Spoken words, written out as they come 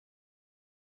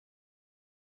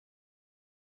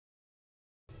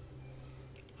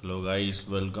Hello guys,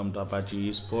 welcome to Apache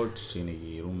Esports. இன்னைக்கு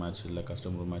room match இல்லை,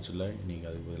 custom room match இல்லை. இன்னைக்கு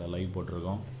அதுக்கு பதிலாக லைவ்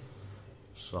போட்டிருக்கோம்.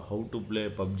 So how to play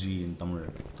PUBG இன்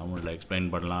தமிழில் எக்ஸ்பிளைன்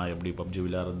பண்ணலாம். எப்படி பப்ஜி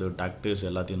விளையாடுறது, டாக்டிக்ஸ்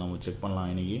எல்லாத்தையும் நம்ம செக்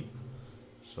பண்ணலாம் இன்னைக்கு.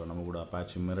 ஸோ நம்ம கூட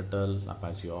அப்பாச்சி மிரட்டல்,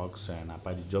 Apache aux and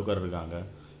Apache joker இருக்காங்க.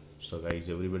 So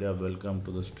guys, everybody are welcome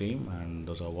to the stream and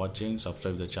those are வாட்சிங்,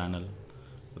 subscribe the channel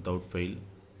without fail.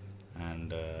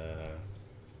 And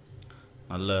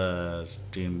நல்ல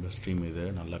ஸ்ட்ரீம் இது,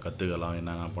 நல்லா கற்றுக்கலாம்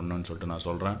என்னென்ன பண்ணணுன்னு சொல்லிட்டு நான்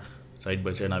சொல்கிறேன். சைட்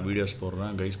பை சைட் நான் வீடியோஸ்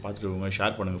போடுறேன். கைஸ் பார்த்துட்டு போங்க,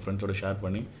 ஷேர் பண்ணுங்கள், ஃப்ரெண்ட்ஸோட ஷேர்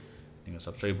பண்ணி நீங்கள்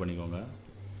சப்ஸ்கிரைப் பண்ணிக்கோங்க.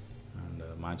 அண்ட்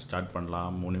மேட்ச் ஸ்டார்ட்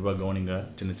பண்ணலாம். உன்னிப்பாக கவனிங்க,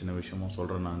 சின்ன சின்ன விஷயமும்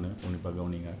சொல்கிறேன் நான், உன்னிப்பாக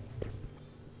கவனிங்க.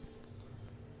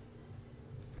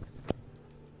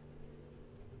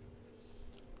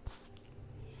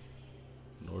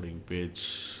 லோடிங் பேஜ்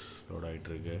லோட்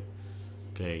ஆகிட்டுருக்கு.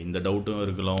 ஓகே, இந்த டவுட்டும்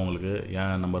இருக்குல்ல உங்களுக்கு,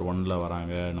 ஏன் நம்பர் 1ல்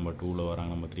வராங்க, நம்பர் 2ல்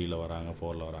வராங்க, நம்பர் 3ல் வராங்க,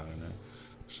 4ல் வராங்கன்னு.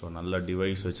 ஸோ நல்ல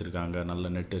டிவைஸ் வச்சுருக்காங்க, நல்ல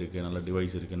நெட் இருக்குது, நல்ல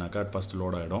டிவைஸ் இருக்குனாக்கா ஃபஸ்ட்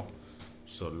லோட் ஆகிடும்.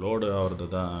 ஸோ லோடு ஆகிறது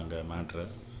தான் அங்கே மேட்ரு.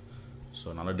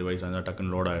 ஸோ நல்ல டிவைஸ் இருந்தால்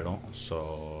டக்குன்னு லோட் ஆகிடும். ஸோ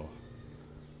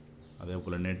அதே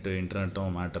போல்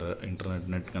இன்டர்நெட்டும் மேட்ரு.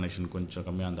 நெட் கனெக்ஷன் கொஞ்சம்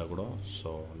கம்மியாக இருந்தால் கூட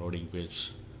ஸோ லோடிங் பேஜ்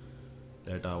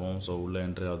லேட் ஆகும். ஸோ உள்ளே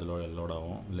என்ட்ரி அது லோட்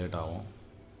ஆகும், லேட் ஆகும்.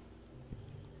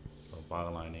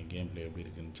 பார்க்கலாம் இன்றைக்கி கேம் ப்ளே எப்படி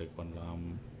இருக்குதுன்னு செக் பண்ணலாம்.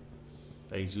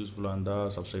 கைஸ் யூஸ்ஃபுல்லாக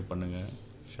இருந்தால் சப்ஸ்கிரைப் பண்ணுங்கள்,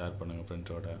 ஷேர் பண்ணுங்கள்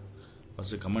ஃப்ரெண்ட்ஸோட.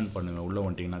 ஃபஸ்ட்டு கமெண்ட் பண்ணுங்கள், உள்ளே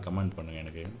வந்துட்டிங்கன்னா கமெண்ட் பண்ணுங்கள்.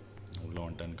 எனக்கு உள்ளே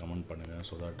வந்துட்டேன்னு கமெண்ட் பண்ணுங்கள்.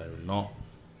 So that I will know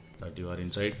that you are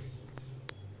inside.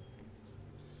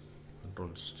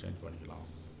 Controls change பண்ணிக்கலாம்.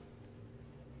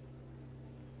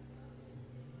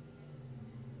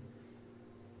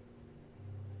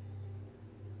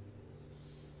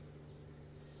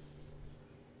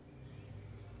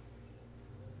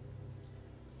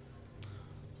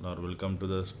 Welcome to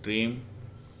the stream.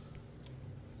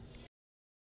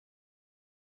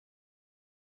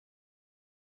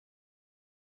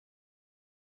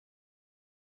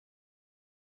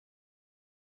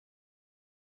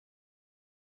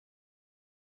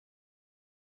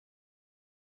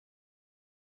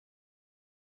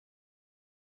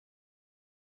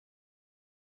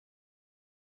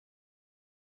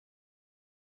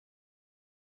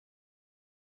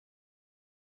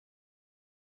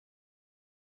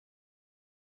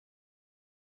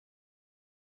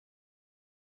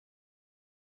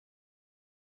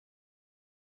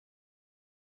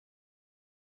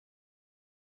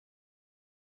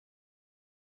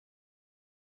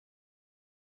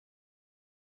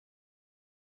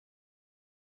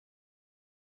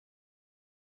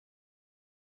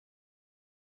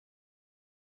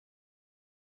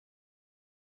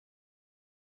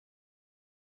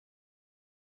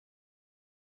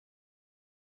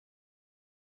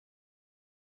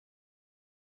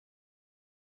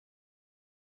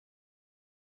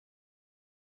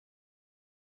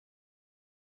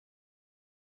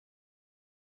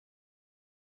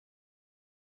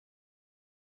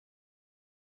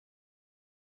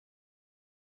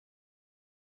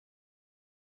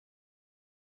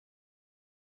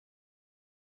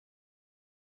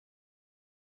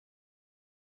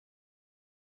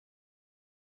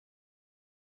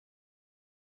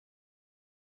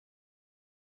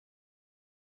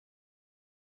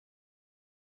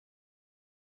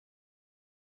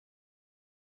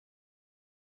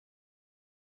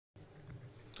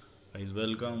 Guys,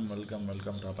 welcome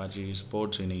to Apache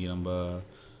Esports. இன்றைக்கி நம்ம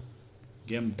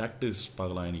கேம் டாக்டிக்ஸ்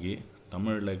பார்க்கலாம். இன்றைக்கி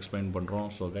தமிழில் எக்ஸ்பிளைன் பண்ணுறோம்.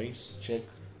 So guys check.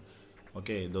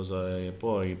 ஓகே, இப்போ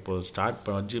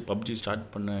பப்ஜி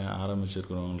ஸ்டார்ட் பண்ண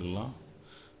ஆரம்பிச்சிருக்கிறவங்களுக்குலாம்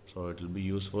ஸோ இட் வில் பி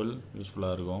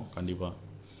யூஸ்ஃபுல்லாக இருக்கும் கண்டிப்பாக.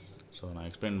 ஸோ நான்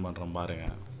எக்ஸ்பிளைன் பண்ணுறேன்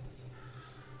பாருங்கள்,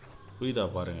 புரியுதா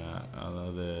பாருங்கள்.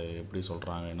 அதாவது எப்படி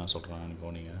சொல்கிறாங்க, என்ன சொல்கிறாங்கன்னு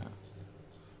கவனிங்க.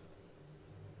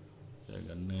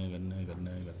 கண்ணு கண்ணு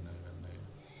கண்ணு கண்ணு கண்ணு.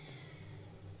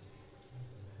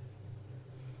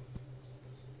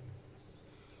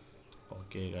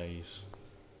 ஓகே கைஸ்,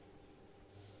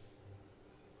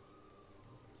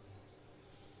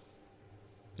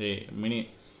 ஏய் மினி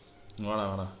வாடா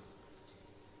ப்ரோ.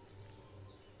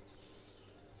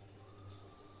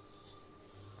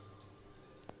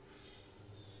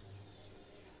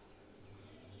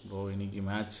 இன்றைக்கி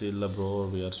மேட்ச் இல்லை ப்ரோ,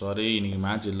 வி ஆர் சாரி. இன்றைக்கி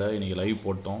மேட்ச் இல்லை, இன்றைக்கி லைவ்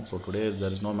போட்டோம். So today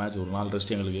there is no match. ஒரு நாள்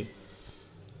ரெஸ்ட் எங்களுக்கு.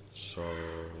 So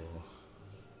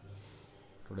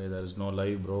today there is no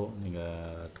live bro.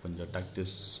 நீங்கள் கொஞ்சம்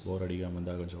டாக்டிக்ஸ் போர் அடிக்காமல்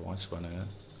இருந்தால் கொஞ்சம் வாட்ச் பண்ணுங்கள்.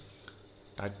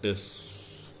 டாக்டிக்ஸ்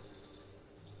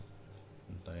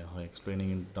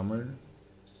எக்ஸ்பிளைனிங் இன் தமிழ்.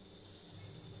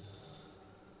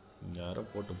 இங்கே யாரோ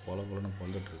போட்டு பொலன்னு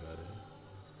கொண்டுட்ருக்காரு.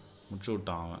 முடிச்சு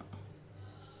விட்டான் அவன்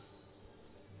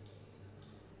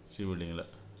சி பில்டிங்கில்.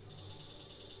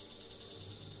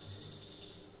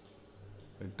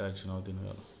 ஹிட் ஆச்சுன்னா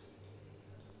தின்னு.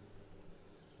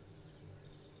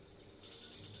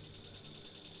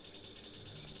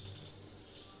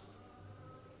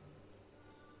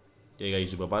 ஓகே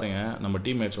கைஸ், இப்போ பாருங்கள் நம்ம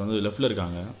டீம்மேட்ஸ் வந்து லெஃப்டில்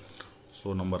இருக்காங்க.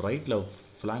 ஸோ நம்ம ரைட்டில்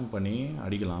ஃப்ளாங்க் பண்ணி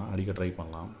அடிக்க ட்ரை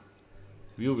பண்ணலாம்.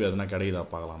 வியூ எதுனா கிடைக்குதா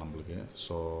பார்க்கலாம் நம்மளுக்கு.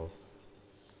 ஸோ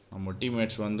நம்ம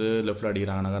டீம்மேட்ஸ் வந்து லெஃப்டில்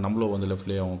அடிக்கிறாங்கனாக்கா நம்மளும் வந்து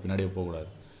லெஃப்ட்லேயே அவங்க பின்னாடியே போகக்கூடாது.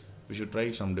 We should try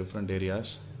some different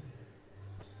areas.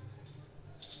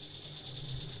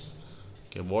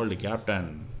 Okay, bolt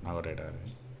captain நாகர் ஆகிட்டாரு.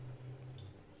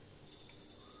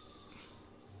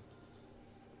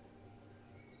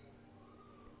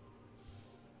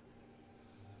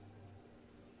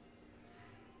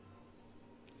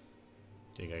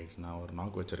 ஓகே கைஸ், நான் ஒரு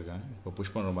நாக் வச்சுருக்கேன். இப்போ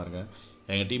புஷ் பண்ணுற மாதிரி இருக்கேன்.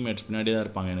 எங்கள் டீம்மேட்ஸ் பின்னாடி தான்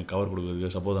இருப்பாங்க எனக்கு கவர்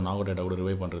கொடுக்குறதுக்கு. சப்போஸ் நாக் அவுட் ஆகிட்டா கூட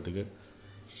ரிவைவ் பண்ணுறதுக்கு.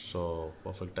 ஸோ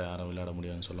பர்ஃபெக்டாக யாரும் விளையாட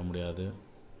முடியாதுன்னு சொல்ல முடியாது.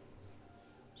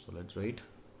 So let's wait.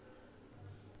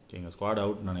 ஓகே, எங்கள் ஸ்குவாட்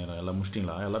அவுட் நினைக்கிறேன். எல்லாம்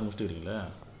முடிச்சிட்டிங்களா? எல்லோரும் முடிச்சிக்கிறீங்களே.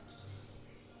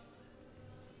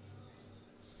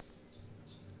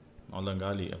 அவ்வளோதான்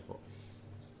காலி அப்போது.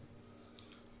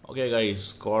 ஓகே கைஸ்,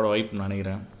 ஸ்குவாட் வைப்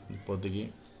நினைக்கிறேன். இப்போதைக்கு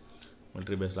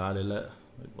மிலிட்ரி பேஸில் ஆள் இல்லை.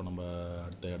 இப்போ நம்ம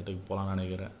அடுத்த இடத்துக்கு போகலான்னு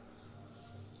நினைக்கிறேன்.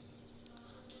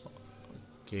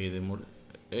 ஓகே, இது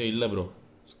இல்லை ப்ரோ,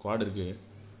 ஸ்குவாட் இருக்குது.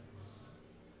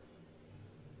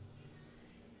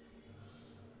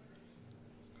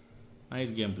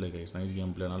 Nice game play guys, nice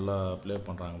game play. நல்லா ப்ளே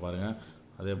பண்ணுறாங்க பாருங்கள்.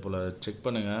 அதே போல் செக்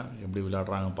பண்ணுங்கள் எப்படி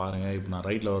விளையாடுறாங்க பாருங்கள். இப்போ நான்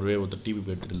ரைட்டில் ஒருத்தர் டிவி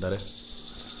எடுத்துகிட்டு இருந்தார்.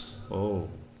 ஓ,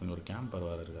 இங்கே ஒரு கேம்பர்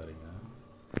வேறு இருக்காருங்க.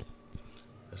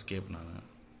 எஸ்கேப் நான்.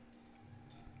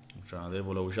 அதே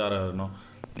போல் உஷாராக இருக்கணும்.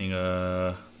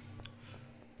 நீங்கள்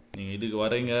இதுக்கு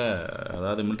வரீங்க,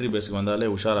 அதாவது மிலிட்ரி பேஸுக்கு வந்தாலே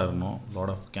உஷாராக இருக்கணும்.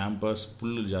 லாட் ஆஃப் கேம்பர்ஸ்,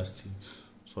 புல் ஜாஸ்தி.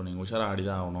 ஸோ நீங்கள் உஷாராக ஆடி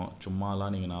தான் ஆகணும்.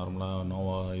 சும்மாலாம் நீங்கள் நார்மலாக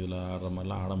நோவா இதில் ஆடுற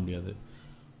மாதிரிலாம் ஆட முடியாது.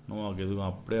 நோவாக்கு எதுவும்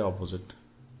அப்படியே opposite.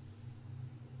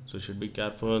 So should be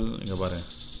careful. இங்கே பாருங்கள்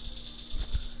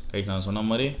கைஸ், நான் சொன்ன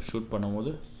மாதிரி ஷூட்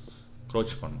பண்ணும்போது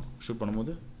க்ரௌச் பண்ணணும். ஷூட்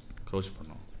பண்ணும்போது க்ரௌச்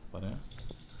பண்ணணும். பாருங்கள்,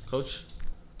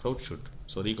 க்ரௌச் ஷூட்.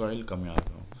 ஸோ ரீகாயில் கம்மியாக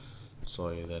இருக்கும். ஸோ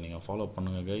இதை நீங்கள் ஃபாலோ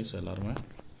பண்ணுங்கள் கைஸ் எல்லாருமே.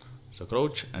 So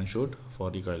crouch and shoot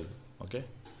for recoil. Okay,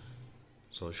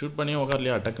 so shoot பண்ணி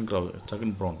உட்காரலையா,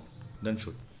 டக்குன்னு ப்ரோன் தென்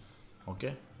ஷூட். ஓகே,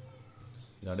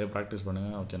 இதை அப்படியே ப்ராக்டிஸ்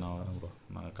பண்ணுங்கள். ஓகே, நான் வரேன் ப்ரோ.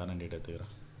 நான் கரண்ட் டேட்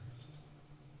எடுத்துக்கிறேன்.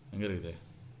 எங்கே இருக்குது?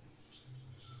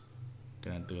 ஓகே,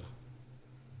 நான் எடுத்துக்கிறேன்.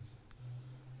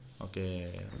 ஓகே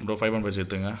ப்ரோ, 5.5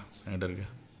 எடுத்துங்க. என்கிட்ட இருக்கு.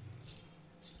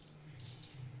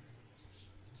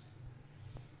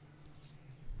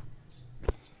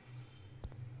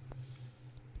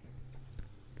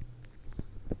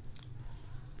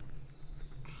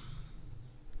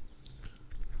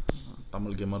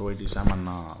 தமிழ் கேமர் ஒய்டி சாம்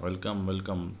அண்ணா, welcome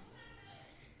welcome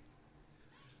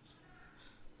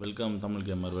welcome Tamil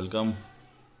gamer, welcome.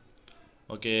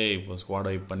 Okay, இப்போ squad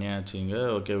vibe பண்ணியாச்சுங்க.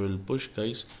 Okay, will push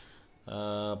guys.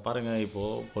 பாருங்கள்,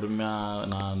 இப்போது பொறுமையாக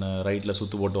நான் ரைட்டில்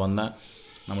சுற்று போட்டு வந்தேன்.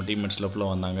 நம்ம டீம்மேட்ஸ்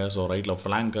லெஃப்டில் வந்தாங்க. ஸோ ரைட்டில்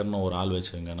ஃப்ளாங்கர்னு ஒரு ஆள்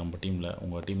வச்சுங்க. நம்ம டீமில்,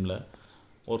 உங்கள் டீமில்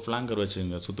ஒரு ஃப்ளாங்கர்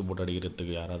வச்சுங்க. சுற்று போட்டு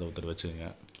அடிக்கிறதுக்கு யாராவது ஒருத்தர் வச்சுங்க.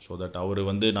 ஸோ தட் அவர்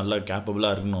வந்து நல்லா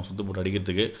கேப்பபிளாக இருக்கணும் சுற்று போட்டு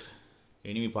அடிக்கிறதுக்கு.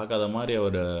 எனிமி பார்க்காத மாதிரி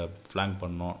அவர் ஃப்ளாங்க்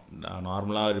பண்ணணும்.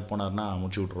 நார்மலாக போனார்னா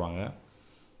முடிச்சு விட்ருவாங்க.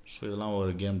 ஸோ இதெல்லாம்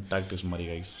ஒரு கேம் டாக்டிக்ஸ் மாதிரி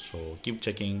guys. So keep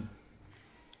checking.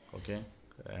 Okay,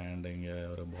 and இங்கே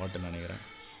ஒரு பாட்டு நினைக்கிறேன்.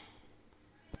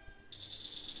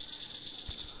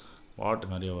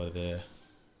 பாட்டு நிறைய வருது,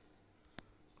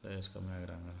 players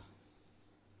கம்மியாகிறாங்க.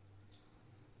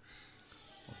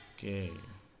 Okay,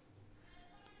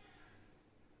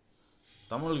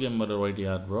 Tamil gamer white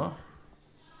யார் ப்ரோ?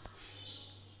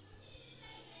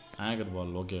 ஆங்கர்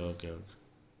பால். Okay okay okay,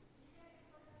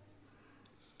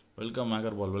 welcome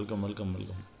anchor பால், வெல்கம் வெல்கம்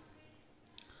வெல்கம்.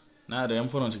 நான்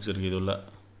M416 இருக்குது இது உள்ள.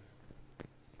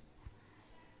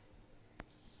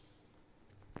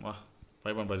 வா,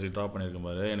 5.5 ட்ராப் பண்ணியிருக்கேன்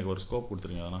பாரு. எனக்கு ஒரு ஸ்கோப்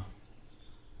கொடுத்துருங்க. அதனால்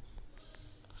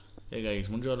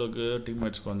கைஸ், முடிஞ்ச அளவுக்கு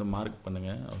டீம்மேட்ஸ்க்கு வந்து மார்க்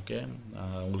பண்ணுங்கள். ஓகே,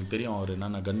 உங்களுக்கு தெரியும் அவர்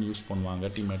என்னென்ன கன் யூஸ்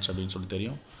பண்ணுவாங்க டீம்மேட்ஸ் அப்படின்னு சொல்லி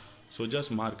தெரியும். So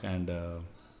just mark and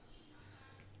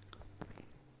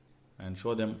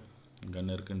show them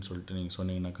கன் இருக்குன்னு சொல்லிட்டு நீங்கள்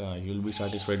சொன்னீங்கன்னாக்கா he will be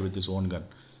satisfied with his own gun.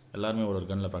 எல்லாருமே ஒரு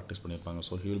கன்னில் ப்ராக்டிஸ் பண்ணியிருப்பாங்க.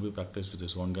 So he will be practiced with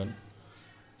his own gun.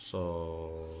 So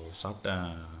சாப்பிட்டேன்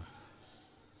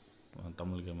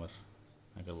தமிழ் கேமர்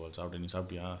ஆங்கர் பால். சாப்பிட்டேன். நீ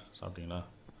சாப்பிட்டீங்களா?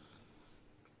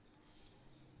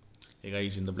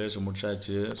 கைஸ், இந்த பிளேஸை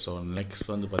முடிச்சாச்சு. ஸோ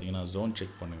நெக்ஸ்ட் வந்து பார்த்தீங்கன்னா ஜோன்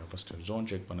செக் பண்ணுங்கள். ஃபஸ்ட்டு ஜோன்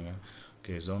செக் பண்ணுங்கள்.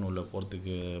 ஓகே, ஜோன் உள்ளே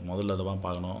போகிறதுக்கு முதல்ல அதை தான்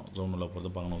பார்க்கணும். ஜோன் உள்ளே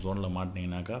போகிறது பார்க்கணும். ஜோனில்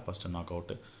மாட்டினீங்கன்னாக்கா ஃபஸ்ட்டு நாக்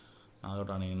அவுட்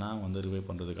ஆனீங்கன்னா வந்து ரிவைவ்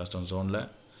பண்ணுறது கஷ்டம் ஜோனில்.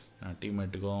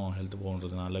 டீம்மேட்டுக்கும் ஹெல்த்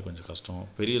போகிறதுனால கொஞ்சம் கஷ்டம்.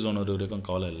 பெரிய ஜோன் ஒரு வரைக்கும்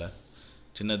கவலை இல்லை.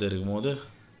 சின்னது இருக்கும்போது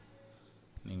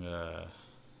நீங்கள்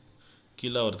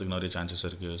கீழே வரதுக்கு நிறைய சான்சஸ்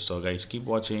இருக்குது. ஸோ கைஸ் கீப்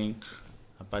வாட்சிங்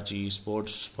Apache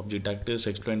sports PUBG tactics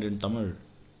explained இன் தமிழ்.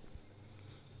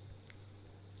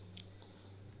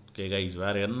 ஓகே கைஸ்,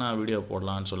 வேறு என்ன வீடியோ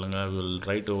போடலான்னு சொல்லுங்கள். வில்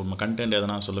ட்ரை டு கண்டென்ட்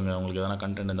எதனா சொல்லுங்கள். உங்களுக்கு எதனா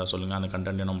கண்டென்ட் இருந்தால் சொல்லுங்கள், அந்த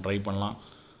கண்டென்ட்டை நம்ம ட்ரை பண்ணலாம்.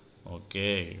 ஓகே,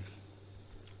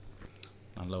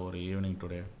 நல்ல ஒரு ஈவினிங்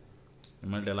டுடே.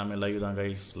 இனிமேல்ட்டு எல்லாமே லைவ் தான்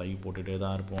கைஸ், லைவ் போட்டுகிட்டே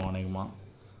தான் இருப்போம் அநேகமாக.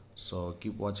 ஸோ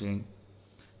கீப் வாட்சிங்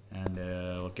அண்ட்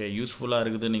ஓகே, யூஸ்ஃபுல்லாக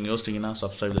இருக்குது நீங்கள் யோசிச்சிங்கன்னா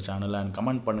subscribe the channel and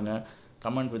comment பண்ணுங்கள்.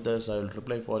 Comment with us, I will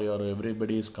reply for your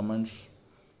everybody's comments.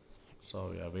 So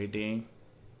we are waiting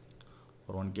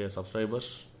for 1K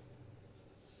subscribers.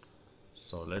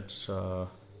 So let's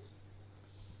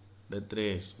death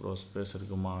race bro. Space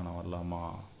இருக்குமா? நான் வரலாமா?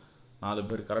 4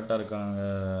 பேர் கரெக்டாக இருக்காங்க.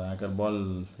 ஹேக்கர் பால்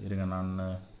இருங்க, நான்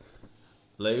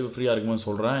லைவ் ஃப்ரீயாக இருக்கும்போது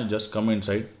சொல்கிறேன். Just come in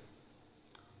side.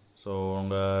 So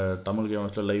உங்கள் தமிழ்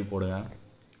கேமர்ஸில் லைவ் போடுங்க.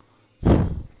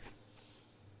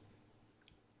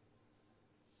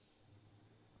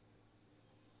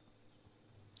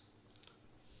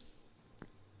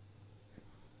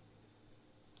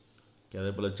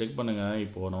 அதே போல் செக் பண்ணுங்கள்.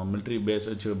 இப்போது நம்ம மிலிட்ரி பேஸ்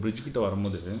வச்சு பிரிட்ஜ் கிட்ட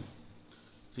வரும்போது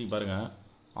பாருங்கள்,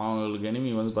 அவங்களுக்கு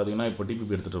எனிமி வந்து பார்த்திங்கன்னா இப்போ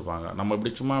டிபிபி எடுத்துகிட்டு இருப்பாங்க. நம்ம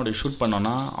இப்படி சும்மா இப்படி ஷூட்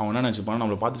பண்ணோன்னா அவங்க என்ன நினச்சிப்பாங்க,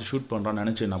 நம்மளை பார்த்துட்டு ஷூட் பண்ணுறான்னு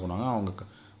நினச்சி என்ன பண்ணுவாங்க, அவங்க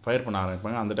ஃபயர் பண்ண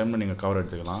ஆரம்பிப்பாங்க. அந்த டைமில் நீங்கள் கவர்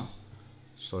எடுத்துக்கலாம்.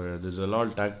 So this is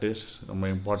all tactics,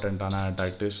 ரொம்ப இம்பார்ட்டண்ட்டான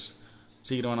டாக்டிக்ஸ்.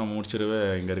 சீக்கிரமாக நம்ம முடிச்சிடவே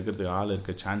இங்கே இருக்கிறதுக்கு ஆள்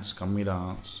இருக்க சான்ஸ் கம்மி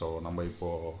தான். ஸோ நம்ம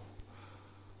இப்போது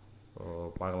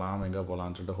பார்க்கலாம் எங்கே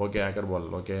போகலான்னு சொல்லிட்டு. ஓகே, ஹேக்கர்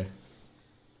பால். ஓகே,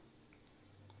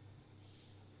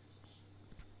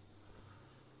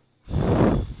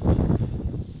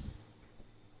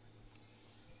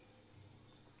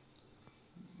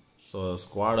 ஸோ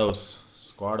ஸ்குவாட்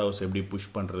ஹவுஸ் எப்படி புஷ்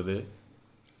பண்ணுறது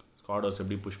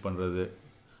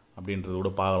அப்படின்றது கூட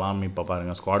பார்க்கலாம். இப்போ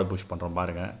பாருங்கள், ஸ்குவாடை புஷ் பண்ணுறோம்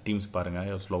பாருங்கள். டீம்ஸ்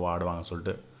பாருங்கள் ஸ்லோவாக ஆடுவாங்க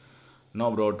சொல்லிட்டு. No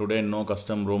bro, today no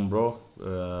custom room bro.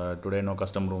 Today no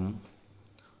custom room.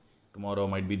 Tomorrow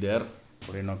might be there.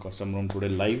 Today no custom room. Today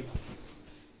live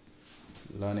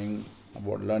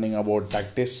learning about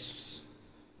tactics.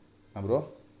 Bro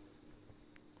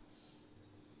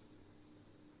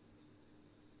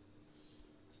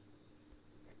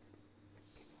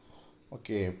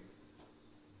okay,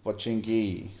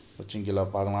 பச்சிங்கியில்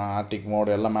பார்க்கலாம். ஆர்டிக் மோடு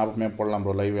எல்லா மேப்புமே போடலாம்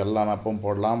ப்ரோ. லைவ் எல்லா மேப்பும்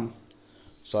போடலாம்.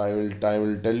 So I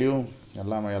will tell you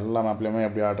எல்லா மேப்லேயுமே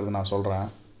எப்படி ஆடுறது நான் சொல்கிறேன்.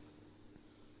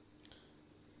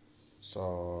 ஸோ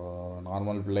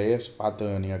நார்மல் பிளேயர்ஸ் பார்த்து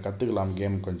நீங்கள் கற்றுக்கலாம்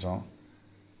கேம் கொஞ்சம்.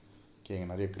 ஓகே, இங்கே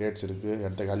நிறைய கிரேட்ஸ் இருக்குது,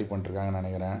 இடத்த காலி பண்ணிட்டுருக்காங்கன்னு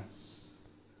நினைக்கிறேன்.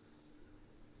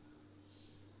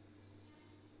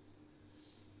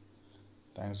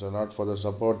 Thanks a lot for the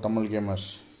support, Tamil gamers.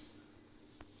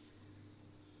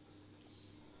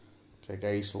 Okay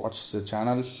guys, watch the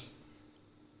channel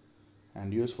and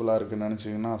யூஸ்ஃபுல்லாக இருக்குன்னு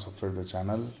நினச்சிங்கன்னா சப்ஸ்கிரைப் த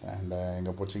சேனல். அண்ட்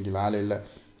எங்கள் பொச்சிங்கில் ஆள் இல்லை.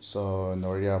 ஸோ இந்த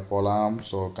வழியாக போகலாம்.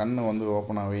 ஸோ கண்ணு வந்து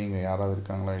ஓப்பனாக வைங்க, யாராவது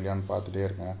இருக்காங்களா இல்லையான்னு பார்த்துட்டே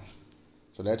இருக்கேன்.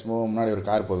 So let's move. முன்னாடி ஒரு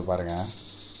கார் போகுது பாருங்கள்.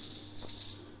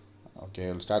 Okay,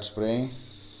 will start spraying.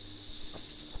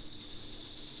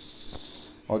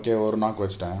 Okay, ஒரு நாக்கு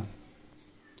வச்சிட்டேன்.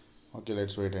 Okay,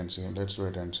 let's wait and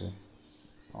see.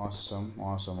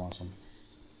 Awesome.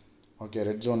 Okay,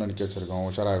 red zone நிற்க வச்சுருக்கோம்.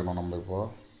 உஷாராகணும் நம்ம இப்போது.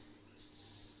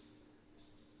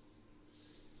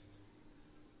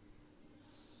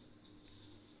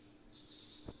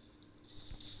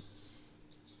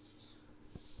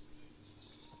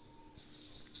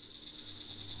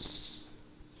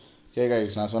 ஓகே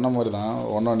கைஸ், நான் சொன்ன மாதிரி தான்.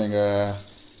 ஒன்றும் நீங்கள்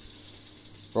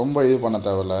ரொம்ப இது பண்ண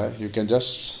தேவையில்ல. யூ கேன்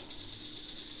ஜஸ்ட்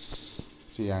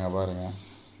அங்கே பாருங்கள்,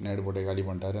 நேடு போட்டு காலி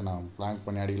பண்ணிட்டாரு. நான் பிளாங்க்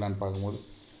பண்ணி அடிக்கலான்னு பார்க்கும்போது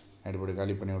நேடு போட்டு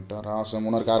காலி பண்ணி விட்டேன். ராசம்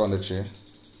 3 கார் வந்துடுச்சு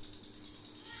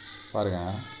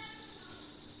பாருங்கள்.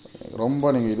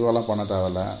 ரொம்ப நீங்கள் இதுவெல்லாம் பண்ண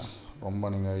தேவையில்ல, ரொம்ப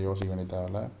நீங்கள் யோசிக்க வேண்டிய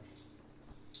தேவையில்ல.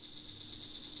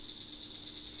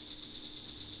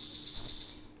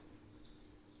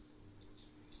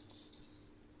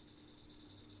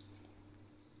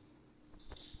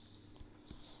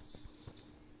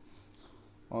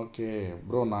 ஓகே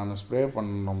ப்ரோ, நான் ஸ்ப்ரே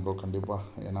பண்ணணும் ப்ரோ கண்டிப்பாக.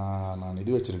 ஏன்னா நான்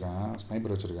இது வச்சுருக்கேன்,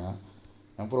 ஸ்னைப்பர் வச்சுருக்கேன்.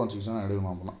 M416 நான்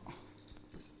எடுக்கணும். அப்படின்னா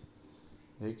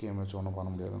AKM வச்சு ஒன்றும் பண்ண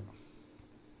முடியாது.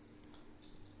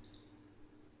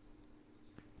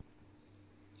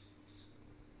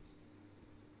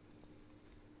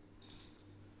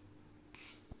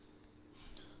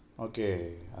 ஓகே,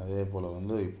 அதே போல்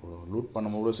வந்து இப்போது லூட்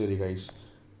பண்ணும்போது சரி கைஸ்,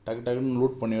 டக்குன்னு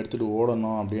லூட் பண்ணி எடுத்துகிட்டு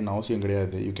ஓடணும் அப்படின்னு அவசியம்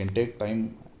கிடையாது. You can take time.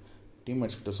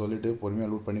 Teammates கிட்ட சொல்லிவிட்டு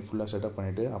பொறுமையாக லூட் பண்ணி ஃபுல்லாக செட்டப்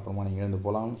பண்ணிவிட்டு அப்புறமா நீங்கள் எழுந்து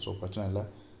போகலாம். ஸோ பிரச்சனை இல்லை.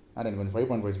 எனக்கு கொஞ்சம்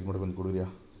 5.5 மட்டும் கொஞ்சம் கொடுக்குறியா?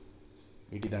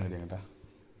 80 தான் இருக்குது என்கிட்ட.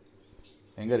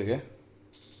 எங்கே இருக்கு?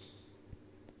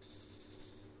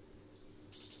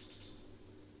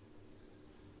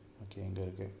 ஓகே, எங்கே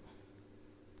இருக்குது?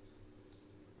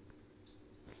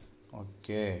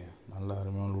 ஓகே, நல்லா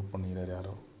அருமையாக லூட் பண்ணிக்கிறார்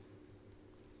யாரோ.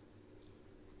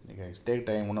 நீங்கள் டேக்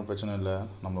டைம் ஒன்றும் பிரச்சனை இல்லை.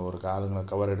 நம்ம ஒரு ஆளுங்களை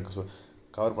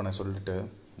கவர் பண்ண சொல்லிட்டு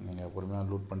நீங்கள் பொறுமையாக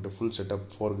லூட் பண்ணிட்டு ஃபுல் செட்டப்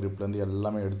 4 கிரிப்லேருந்து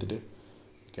எல்லாமே எடுத்துகிட்டு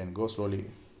can go slowly,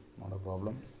 not a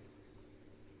problem.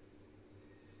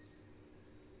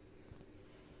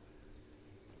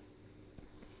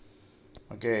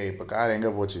 Okay, இப்போ கார்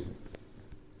எங்கே போச்சு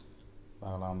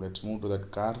பார்க்கலாம். Let's move to that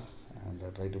car and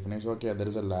try to finish. Okay,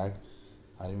 there is a lakh,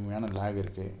 அருமையான லேக்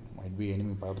இருக்குது. மைட் பி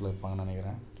எனிமி பக்கத்தில் இருப்பாங்கன்னு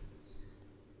நினைக்கிறேன்.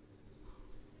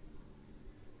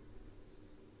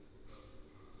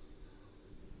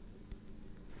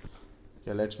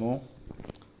 Okay, let's move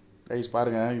guys.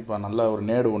 பாருங்கள், இப்போ நல்லா ஒரு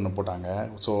நேடு ஒன்று போட்டாங்க.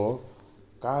 ஸோ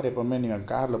கார் எப்போவுமே நீங்கள்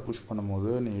காரில் புஷ்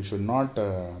பண்ணும்போது நீங்கள் should not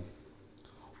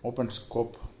open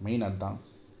scope. Main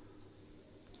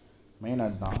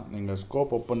அதுதான் நீங்கள்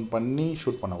ஸ்கோப் ஓப்பன் பண்ணி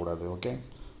ஷூட் பண்ணக்கூடாது. ஓகே,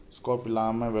 ஸ்கோப்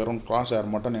இல்லாமல் வெறும் கிராஸ் ஏர்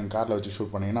மட்டும் நீங்கள் காரில் வச்சு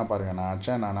ஷூட் பண்ணிங்கன்னா பாருங்கள், நான்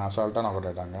அடித்தேன், நான் அசால்ட்டாக நான்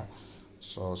கொட்டாட்டாங்க.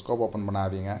 ஸோ ஸ்கோப் ஓப்பன்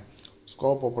பண்ணாதீங்க.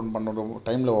 ஸ்கோப் ஓப்பன் பண்ணுற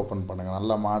டைமில் ஓப்பன் பண்ணுங்கள்.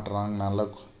 நல்லா மாட்டுறாங்க, நல்லா.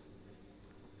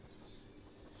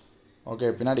 ஓகே,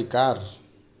 பின்னாடி கார்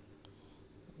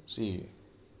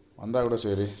வந்தால் கூட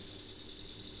சரி.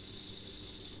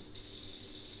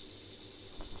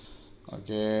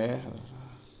 ஓகே,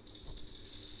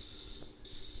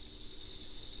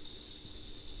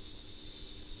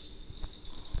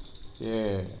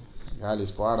 காலி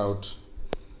ஸ்குவாட் அவுட்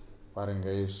பாருங்க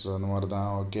கைஸ். அந்த மாதிரி தான்.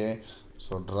 Okay,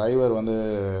 so driver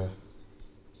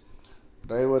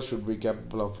should be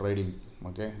capable of riding.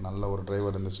 Okay, நல்ல ஒரு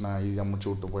டிரைவர் இருந்துச்சுன்னா ஈஸியாக முடிச்சு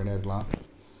விட்டு போயினே இருக்கலாம்.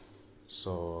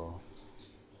 ஸோ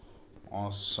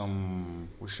ஆசம்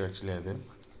புஷ் ஆக்சுவலி அது.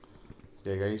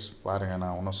 ஓகே கைஸ், பாருங்கள்,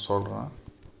 நான் இன்னும்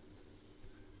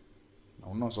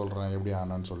சொல்கிறேன் எப்படி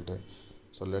ஆனான்னு சொல்லிட்டு.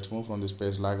 So let's move from the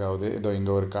space. Lock ஆகுது. இதோ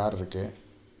இங்கே ஒரு கார் இருக்குது.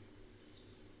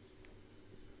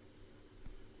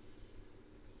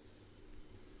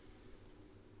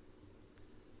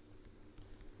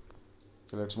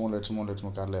 லெட்ஸ்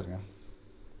மூவ் காரில் இருங்க.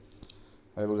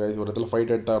 அதுக்கு கைஸ், ஒரு இடத்துல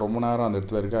ஃபைட் எடுத்தால் ரொம்ப நேரம் அந்த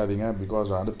இடத்துல இருக்காதீங்க. பிகாஸ்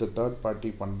அடுத்த தேர்ட் பார்ட்டி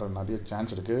பண்ணுற நிறைய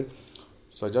சான்ஸ் இருக்குது.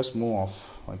 So just move of.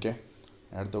 Okay,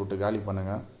 இடத்த விட்டு காலி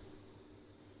பண்ணுங்கள்.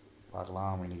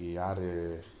 பார்க்கலாம் இன்றைக்கி யார்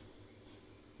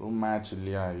ரூம் மேட்ச்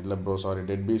இல்லையா? இல்லை bro, sorry,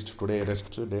 dead Beast today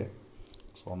rest டே.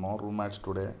 So no room match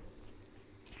today.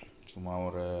 சும்மா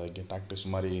ஒரு டாக்டிக்ஸ்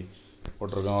மாதிரி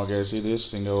போட்டிருக்கோம். ஓகே, சீரியஸ்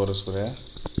இங்கே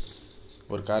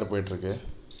ஒரு கார் போயிட்டுருக்கு.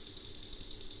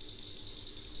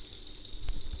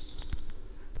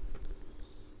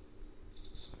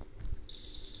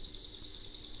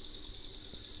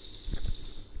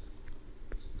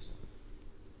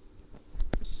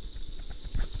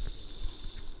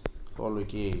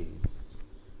 தோல்விக்கு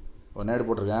ஒரு நேடு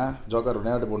போட்டிருக்கேன். ஜோக்கர் ஒரு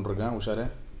நேடு போட்டிருக்கேன். உஷாரு,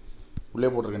 உள்ளே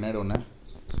போட்டிருக்கேன் நேடு ஒன்று.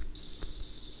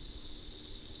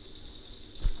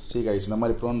 கைஸ், இந்த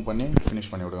மாதிரி ப்ரோன் பண்ணி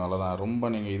ஃபினிஷ் பண்ணி விடுங்க. அவ்வளோதான். ரொம்ப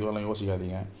நீங்கள் இதுவெல்லாம்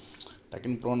யோசிக்காதீங்க.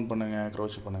 டக்குன்னு ப்ரோன் பண்ணுங்கள்,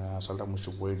 க்ரௌச் பண்ணுங்கள், அசால்ட்டாக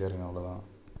முடிச்சுட்டு போயிட்டே இருங்க. அவ்வளோதான்.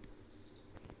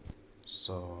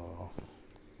 ஸோ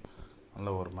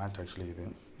நல்ல ஒரு மேட்ச் ஆக்சுவலி இது.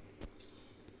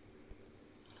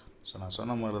 ஸோ நான்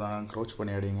சொன்ன மாதிரி தான், க்ரௌச்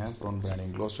பண்ணி அடிங்க, ப்ரோன் பண்ணி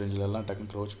அடிங்க. க்ளோஸ் ரேஞ்சிலெல்லாம்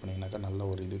டக்குன்னு க்ரௌச் பண்ணிங்கனாக்கா நல்ல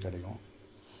ஒரு இது கிடைக்கும்.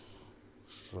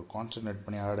 ஸோ கான்சன்ட்ரேட்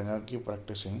பண்ணி ஆடுங்க. Keep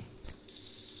practising.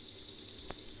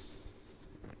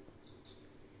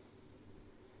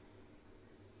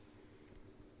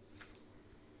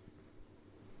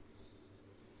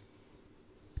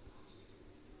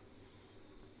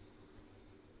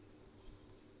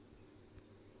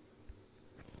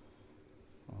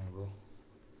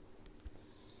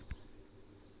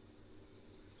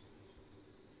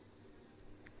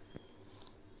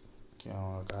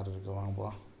 கார் இருக்கு, வாங்க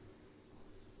போகலாம்.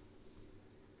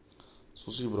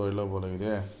 சுசி ப்ரோ இல்லை போல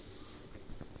இதே.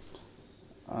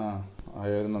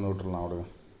 எதுன்னு வந்து விட்டுடலாம். அவரு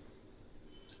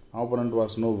ஆப்போனண்ட்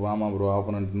வாஸ் நூப். ஆமாம் ப்ரோ,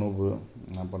 ஆப்போனண்ட் நூப்பு.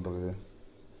 என்ன பண்ணுறது,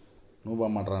 நூபா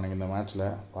மாட்டுறானுங்க இந்த மேட்ச்சில்.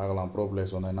 பார்க்கலாம் ப்ரோ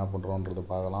பிளேயர்ஸ் வந்து என்ன பண்ணுறோன்றது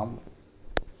பார்க்கலாம்.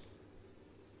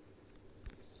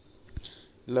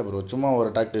 இல்லை ப்ரோ, சும்மா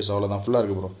ஒரு டாக்டிக்ஸ் அவ்வளோதான். ஃபுல்லாக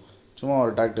இருக்குது ப்ரோ. சும்மா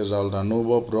ஒரு டாக்டிக்ஸ் அவ்வளோதான்.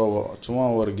 நூபோ ப்ரோவோ சும்மா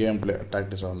ஒரு கேம் பிளே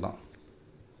டாக்டிக்ஸ் அவ்வளோதான்.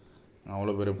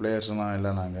 அவ்வளோ பெரிய பிளேயர்ஸ்லாம்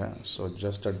இல்லை நாங்கள். So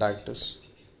just a tactics.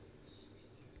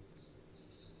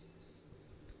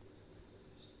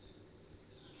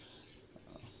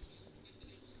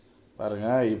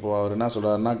 பாருங்கள், இப்போது அவர் என்ன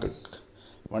சொல்கிறாருன்னா,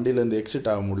 வண்டியிலேருந்து எக்ஸிட்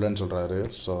ஆக முடியலன்னு சொல்கிறாரு.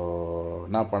 ஸோ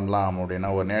என்ன பண்ணலாம் அப்படின்னா,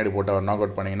 ஒரு நேடு போட்டு அவர் நாக்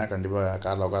அவுட் பண்ணிங்கன்னா கண்டிப்பாக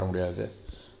காரில் உட்கார முடியாது.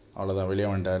 அவ்வளோதான், வெளியே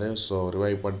வந்துட்டார். ஸோ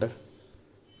ரிவைவ் பண்ணிட்டு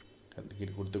ஹெல்த்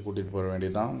கிட் கொடுத்து கூட்டிகிட்டு போக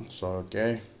வேண்டியது தான். ஸோ ஓகே,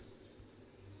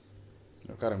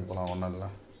 உட்காரங்க போகலாம், ஒன்றும் இல்லை.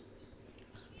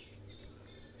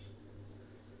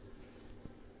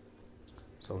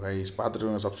 ஸோ கைஸ்,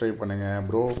 பார்த்துட்டு சப்ஸ்கிரைப் பண்ணுங்கள்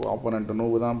ப்ரோ. ஆப்போனண்ட்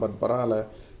நூவு தான், பட் பரவாயில்ல,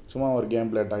 சும்மா ஒரு கேம்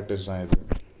பிளே டாக்டிக்ஸ் தான் இது.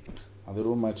 அது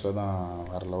ரூம் மேட்ச்சில் தான்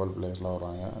வேறு லெவல் பிளேயர்ஸ்லாம்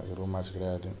வருவாங்க. இது ரூம் மேட்ச்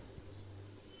கிடையாது.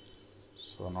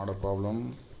 So not a problem.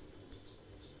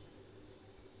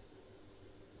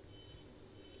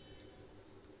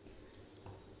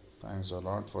 Thanks a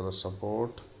lot for the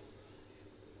support.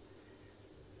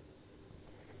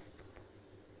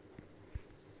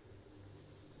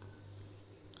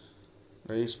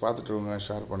 Guys பார்த்துட்டு இருங்க,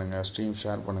 ஷேர் பண்ணுங்கள், ஸ்ட்ரீம்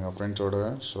ஷேர் பண்ணுங்கள் ஃப்ரெண்ட்ஸோடு,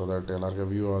 ஸோ தட்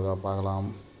எல்லாருக்கும் வியூ அதை பார்க்கலாம்.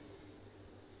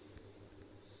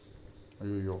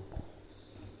 ஐயோ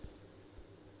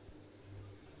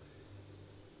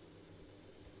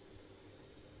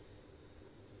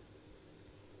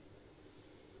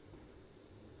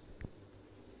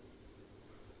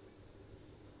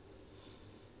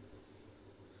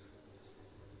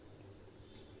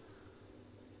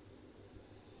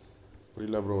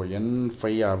புரியல ப்ரோ.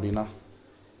 N5 அப்படின்னா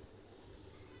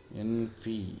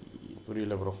N5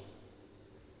 புரியல ப்ரோ.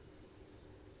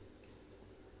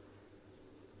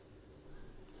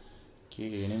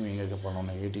 எனிமி எங்கே இருக்க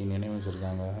பண்ணணும்? 18 எனிமீஸ்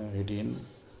இருக்காங்க,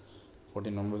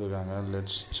 14 மெம்பர்ஸ் இருக்காங்க.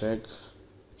 Let's check.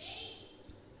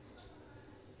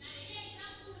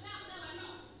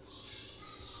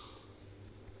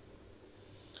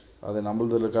 அது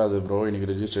நம்மளது இருக்காது ப்ரோ.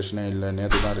 இன்றைக்கி ரெஜிஸ்ட்ரேஷனே இல்லை,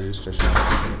 நேற்று தான் ரெஜிஸ்ட்ரேஷன்,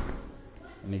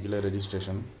 இன்றைக்கி இல்லை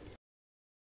ரெஜிஸ்ட்ரேஷன்.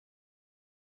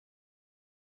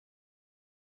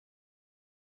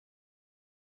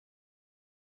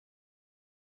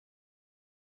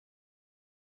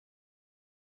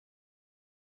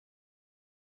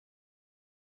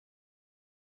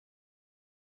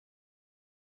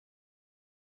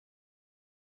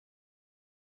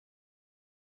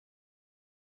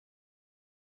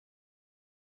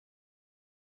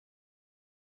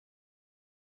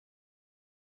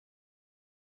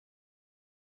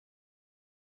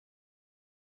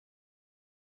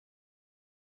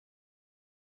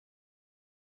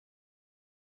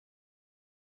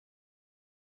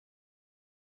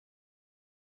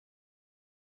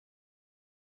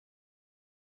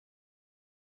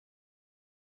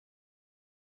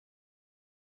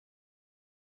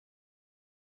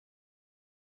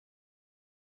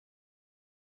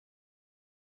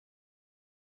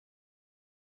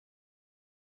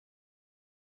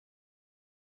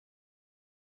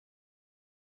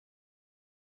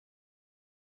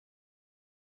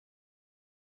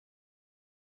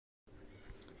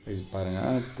 இது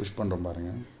பாருங்கள், புஷ் பண்ணுறோம்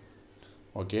பாருங்கள்.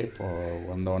 ஓகே, இப்போது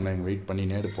வந்தவொடனே இங்கே வெயிட் பண்ணி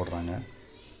நேடு போடுறாங்க.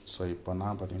 ஸோ இப்போ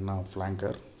நான் பார்த்தீங்கன்னா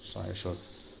ஃப்ளாங்கர். So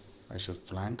I should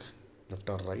flank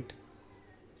left or right.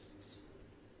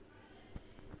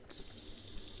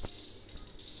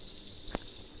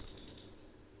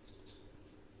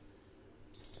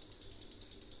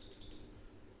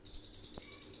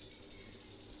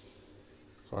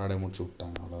 ஸ்குவாடை முடிச்சு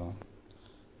விட்டாங்க, அவ்வளோதான்.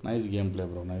 Nice game play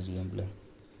bro, nice game play.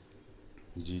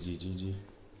 GG.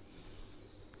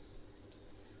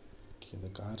 இது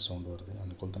கார் சவுண்டு வருது,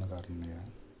 அந்த கொளுத்தன கார்னு நினைக்கிறேன்.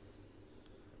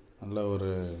 நல்ல ஒரு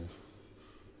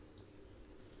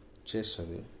சேஸ்,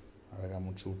 அது அழகாக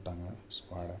முடிச்சு விட்டாங்க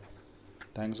ஸ்குவாடை.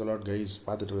 Thanks a lot guys.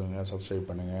 பார்த்துட்டு இருக்கோங்க, சப்ஸ்கிரைப்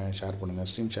பண்ணுங்கள், ஷேர் பண்ணுங்கள்,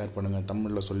 ஸ்ட்ரீம் ஷேர் பண்ணுங்கள்.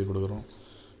 தமிழில் சொல்லிக் கொடுக்குறோம்.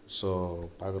 ஸோ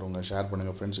பார்க்குறவங்க ஷேர்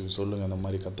பண்ணுங்கள், ஃப்ரெண்ட்ஸுக்கு சொல்லுங்கள் இந்த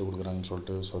மாதிரி கற்றுக் கொடுக்குறாங்கன்னு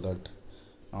சொல்லிட்டு. ஸோ தட்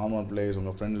நார்மல் பிளேஸ்,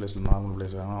 உங்கள் ஃப்ரெண்ட் லிஸ்ட்டில் நார்மல்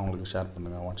பிளேஸ் ஆனால் அவங்களுக்கு ஷேர்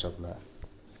பண்ணுங்கள் வாட்ஸ்அப்பில்.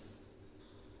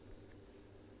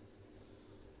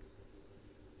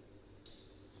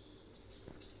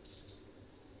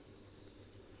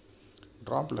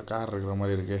 ட்ராப்பில் கார் இருக்கிற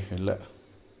மாதிரி இருக்கே, இல்லை.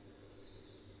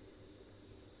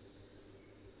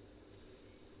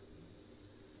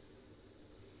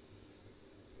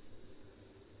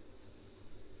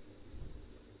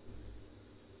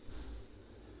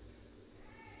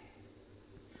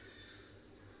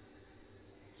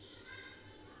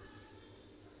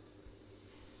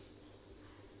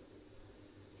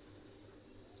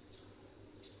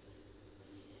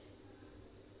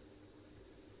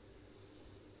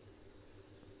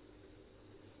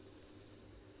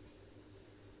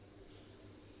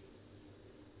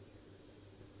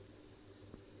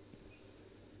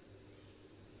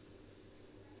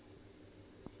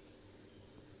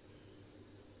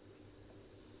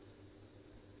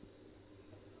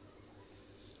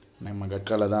 நம்ம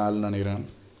கட்கால தான் ஆள்னு நினைக்கிறேன்.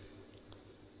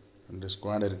 2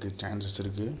 ஸ்குவாட் இருக்குது, சான்சஸ்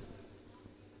இருக்குது.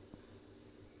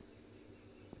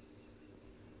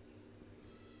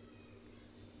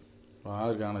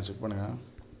 ஆள் இருக்காங்க, செக் பண்ணுங்கள்.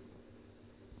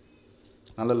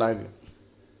 நல்ல லாக்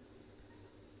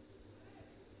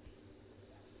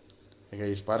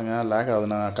கைஸ், பாருங்கள் லாக்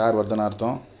ஆகுதுன்னா கார் வருதுன்னு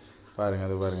அர்த்தம். பாருங்கள்,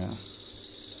 அது பாருங்கள்.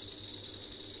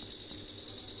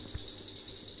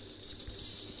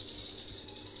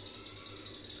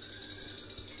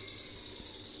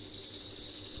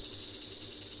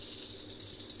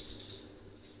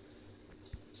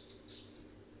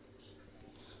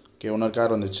 ஓகே, இன்னொரு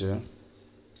கார் வந்துச்சு.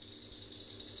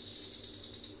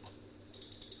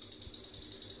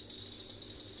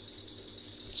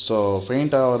 ஸோ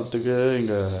ஃபெயிண்ட் ஆகிறதுக்கு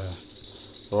இங்கே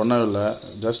ஒன்றும் இல்லை,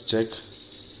 ஜஸ்ட் செக்.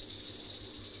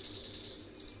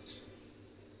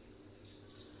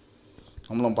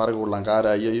 நம்மளும் பறக்க விடலாம் காரு.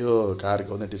 ஐயோ,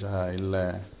 காருக்கு வந்துட்டுச்சா? இல்லை.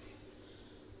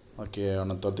 ஓகே,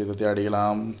 அவனை தொத்தி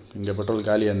அடிக்கலாம். இங்கே பெட்ரோல்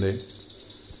காலியாந்து.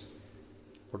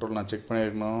 பெட்ரோல் நான் செக்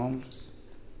பண்ணியிருக்கணும்.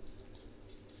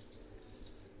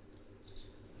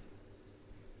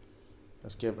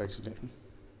 Escape actually.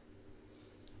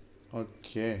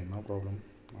 Okay, no problem.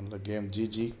 நல்ல கேம்.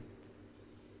 ஜிஜி.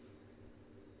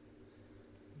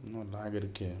 இன்னும் லாக்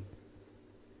இருக்கு.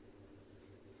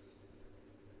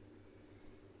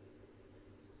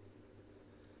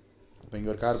 இப்போ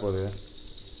இங்கே ஒரு கார் போகுது.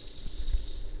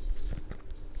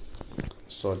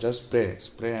 So just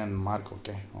spray and mark.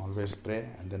 Okay, always spray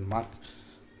and then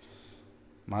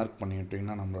mark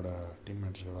பண்ணிவிட்டிங்கன்னா நம்மளோட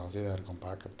டீம்மேட்ஸுக்கு வசதியாக இருக்கும்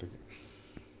பார்க்குறதுக்கு.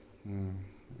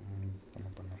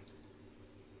 பண்ண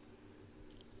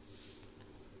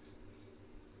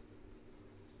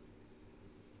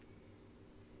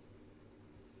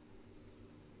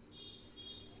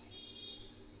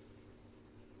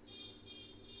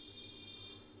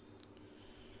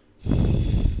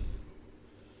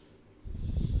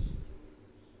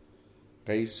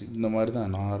கைஸ் இந்த மாதிரி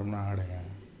தான் நார்மலாக ஆடுங்க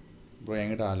ப்ரோ.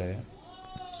 என்கிட்ட ஆள்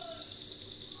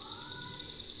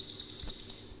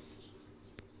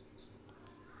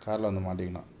காரில் வந்து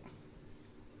மாட்டிக்கணும்.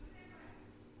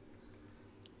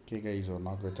 ஓகே கைஸ், ஒரு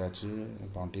நாக்கு வச்சாச்சு.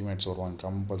 இப்போ அவன் டீம்மேட்ஸ் வருவாங்க,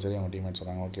 கம்பல்சரி அவங்க டீம்மேட்ஸ்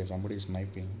வராங்க. Okay, somebody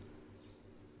sniping.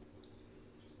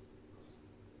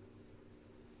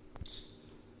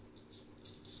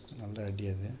 நல்ல அடி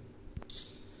அது.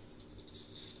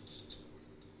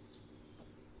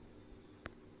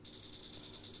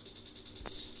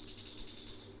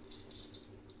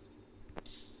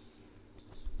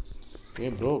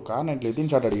 ப்ரோ, கார்னெட்டில் எத்தனை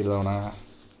ஷாட் அடிக்கிறது அவனை?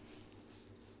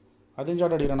 அதையும்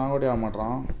ஷாட் அடிக்கிறான், நான் கூட ஆக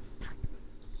மாட்டான்.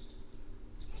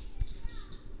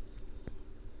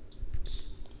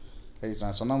 கைஸ்,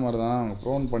 நான் சொன்ன மாதிரி தான் அவங்க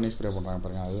ப்ரோன் பண்ணி ஸ்ப்ரே பண்ணுறாங்க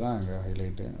பாருங்கள், அதுதான் எங்கள்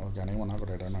ஹைலைட்டு. ஓகே, அன்றைக்கி நான்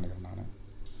கூட ஆகிட்டேன்னு நினைக்கிறேன் நான்.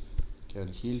 Okay,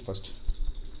 heel first.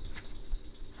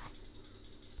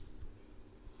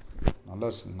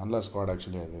 நல்ல ஸ்குவாட்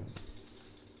ஆக்சுவலி அது.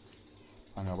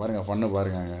 அங்கே பாருங்கள், ஃபன்னு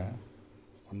பாருங்கள், அங்கே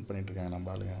ஃபன் பண்ணிகிட்ருக்காங்க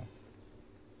நம்ம ஆளுங்க.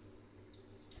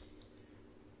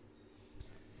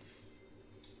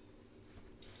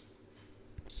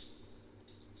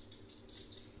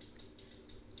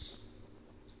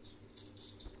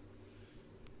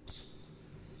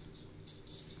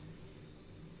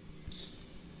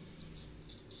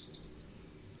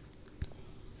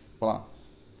 போகலாம்.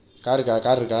 கார்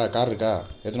இருக்கா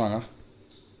எத்தனை வாங்க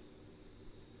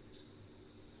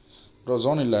ப்ரோ.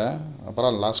 ஜோன் இல்லை,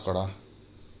 பரவாயில்ல, லாஸ்ட் ஸ்குவாடா.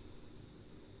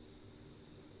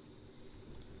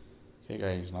 ஓகே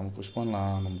கைஸ், நம்ம புஷ்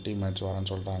பண்ணலாம். நம்ம டீம்மேட்ஸ்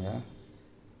வரேன்னு சொல்லிட்டாங்க.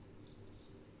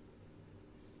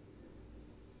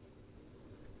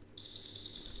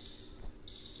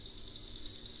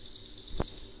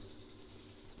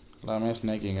 எல்லாமே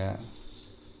ஸ்னேக்கிங்க.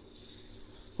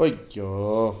 ஓய்யோ,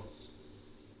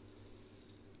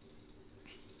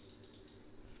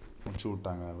 முடிச்சு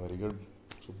விட்டாங்க. Very good,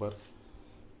 super.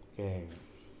 Okay,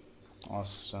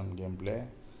 awesome game play.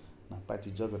 Apache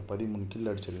joker 13 kill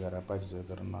அடிச்சிருக்காரு. அப்பாச்சி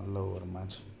ஜோக்கர் நல்ல ஒரு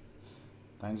match.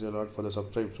 Thanks a lot for the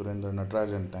subscribe Surender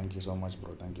Natarajan. Thank you so much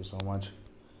bro, thank you so much.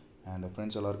 And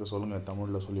friends எல்லாருக்கும் சொல்லுங்கள்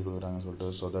தமிழில் சொல்லி கொடுக்குறாங்கன்னு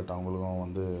சொல்லிட்டு, ஸோ தட் அவங்களுக்கும்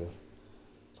வந்து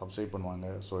சப்ஸ்கிரைப் பண்ணுவாங்க.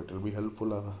 So it will be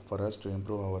helpful for us to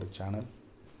improve our channel.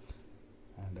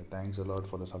 And thanks a lot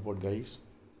for the support guys.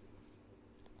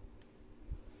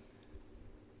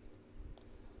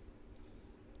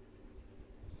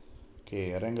 Okay,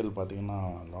 இடங்கள் பார்த்தீங்கன்னா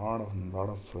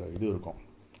லாட் ஆஃப் இது இருக்கும்.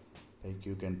 Like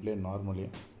you can play normally,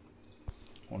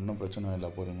 ஒன்றும் பிரச்சனை இல்லை,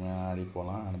 பொறுமையாக ஆடி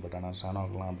போகலாம். பட் ஆனால்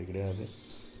சானாவுக்குலாம் அப்படி கிடையாது.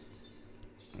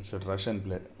 It's rush and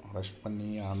play. Rush பண்ணி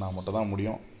ஆனால் மட்டும் தான்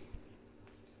முடியும்.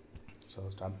 ஸோ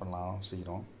ஸ்டார்ட் பண்ணலாம்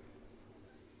சீக்கிரம்.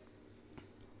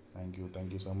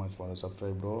 Thank you so much for the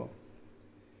subscribe bro.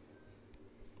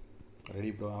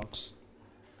 Ready bro aux.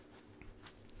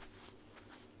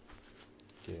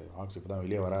 Okay, aux இப்போ தான்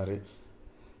வெளியே வராரு.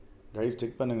 கைஸ்,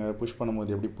 செக் பண்ணுங்கள், புஷ்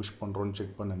பண்ணும்போது எப்படி புஷ் பண்ணுறோன்னு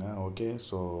செக் பண்ணுங்கள். ஓகே,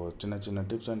 ஸோ சின்ன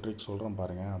டிப்ஸ் அண்ட் ட்ரிக்ஸ் சொல்கிறேன்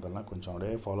பாருங்கள், அதெல்லாம் கொஞ்சம்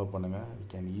அப்படியே ஃபாலோ பண்ணுங்கள். You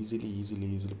can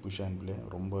easily push and play.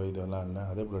 ரொம்ப இதெல்லாம் இல்லை.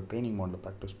 அதே போல் ட்ரைனிங் மோடில்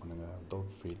ப்ராக்டிஸ் பண்ணுங்கள்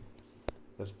without feel.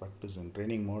 Plus practice in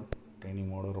training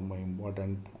mode ரொம்ப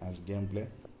important as game play.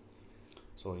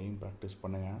 So aim practice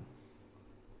பண்ணுங்கள்.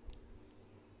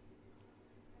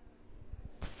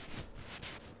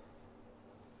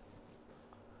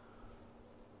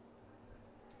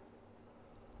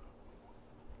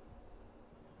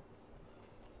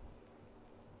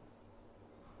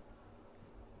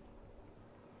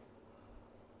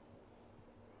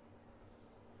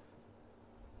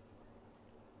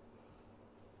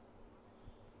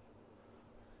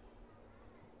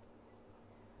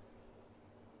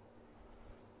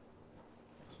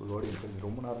 லோடிங் பேஜ்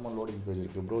ரொம்ப நேரமாக லோடிங் பேஜ்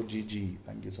இருக்குது bro. GG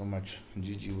thank you so much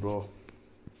GG bro.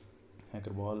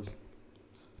 Hacker பால்.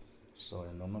 ஸோ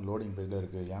இந்த ஒன்றும் லோடிங் பேஜில்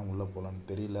இருக்குது, ஏன் உள்ளே போகலான்னு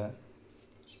தெரியல.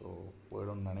 ஸோ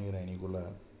போய்டும்னு நினைக்கிறேன் இன்னைக்குள்ளே,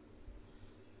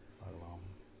 பார்க்கலாம்.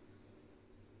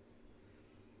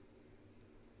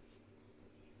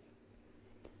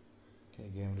 ஓகே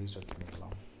கேம் ரீஸ்டார்ட்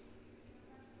பண்ணிக்கலாம்.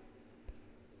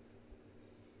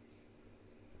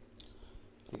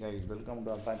 Guys welcome to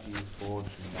Apache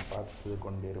sports. நீங்கள் பார்த்து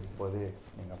கொண்டிருப்பது,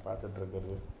 நீங்கள்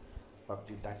பார்த்துட்ருக்கிறது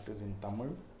பப்ஜி டாக்டிக்ஸ் இன்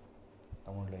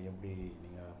தமிழில் எப்படி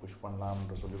நீங்கள் புஷ்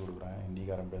பண்ணலாம்ன்ற சொல்லிக் கொடுக்குறேன்.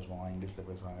 ஹிந்திக்காரன் பேசுவாங்க, இங்கிலீஷில்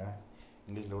பேசுவாங்க.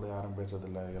 இங்கிலீஷில் கூட யாரும்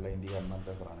பேசுறதில்ல, எல்லாம் ஹிந்திக்காரன் தான்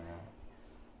பேசுகிறானுங்க.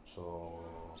 ஸோ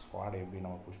ஸ்குவாடை எப்படி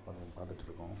நம்ம புஷ் பண்ணுறதுன்னு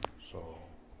பார்த்துட்ருக்கோம். ஸோ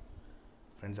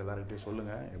ஃப்ரெண்ட்ஸ் எல்லாருக்கிட்டையும்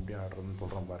சொல்லுங்கள் எப்படி ஆடுறதுன்னு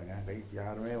சொல்கிறேன் பாருங்கள். கைஸ்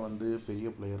யாருமே வந்து பெரிய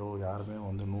பிளேயரோ யாருமே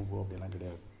வந்து நூபோ அப்படிலாம்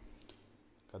கிடையாது.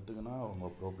 கற்றுக்குன்னா அவங்க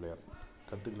ப்ரோ பிளேயர்,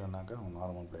 கற்றுக்கலனாக்கா அவங்க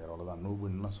நார்மல் பிளேயர், அவ்வளோதான்.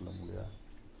 நூபுன்னுலாம் சொல்ல முடியாது.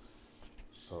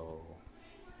 So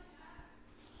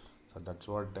that's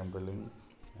what I'm telling.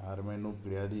 யாருமே நூப்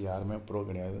கிடையாது, யாருமே ப்ரோ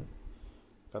கிடையாது.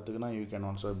 கற்றுக்குனா you can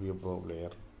also be a bro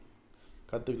player,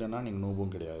 கற்றுக்கலன்னா நீங்கள்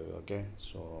நூபும் கிடையாது. ஓகே,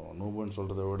 ஸோ நூபுன்னு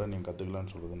சொல்கிறத விட நீங்கள்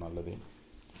கற்றுக்கலான்னு சொல்கிறது நல்லது.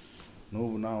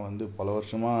 நூபுனா வந்து பல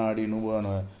வருஷமாக ஆடி நூபு,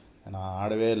 நான்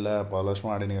ஆடவே இல்லை பல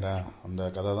வருஷமாக ஆடினுக்கிறேன், அந்த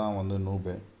கதை தான் வந்து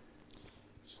நூபு.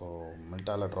 ஸோ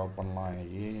மெல்ட்டாவில் ட்ராப் பண்ணலாம்,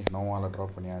 இன்றைக்கி நோவாவில்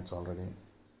ட்ராப் பண்ணியாச்சு already.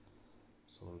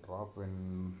 So drop in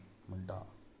மெல்ட்டா.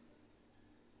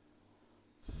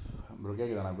 Bro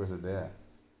கேட்குதா நான் பேசுறது?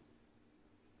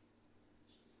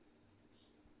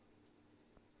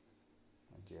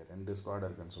 ஓகே, 2 ஸ்குவாட்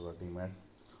இருக்குன்னு சொல்ல டீம்மேட்.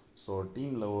 ஸோ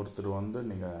டீமில் ஒருத்தர் வந்து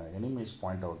நீங்கள் எனிமீஸ்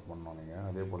பாயிண்ட் அவுட் பண்ணணும். நீங்கள்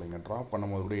அதே போல் நீங்கள் ட்ராப்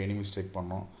பண்ணும்போது கூட எனிமீஸ் செக்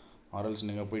பண்ணணும். ஆர்எல்ஸ்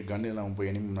நீங்கள் போய் கன் இல்லாமல்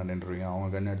போய் எனிமி முன்னாடி நின்றுவீங்க, அவங்க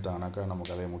கன் எடுத்தாங்கனாக்கா நம்ம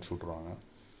கதையை முடிச்சு விட்ருவாங்க.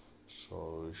 So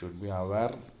you should be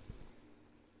aware.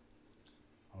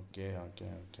 Okay okay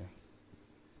okay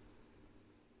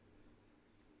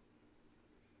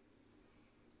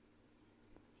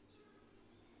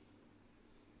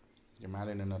இங்கே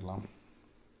மேலே நின்றுடலாம்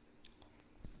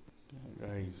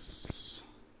கைஸ்.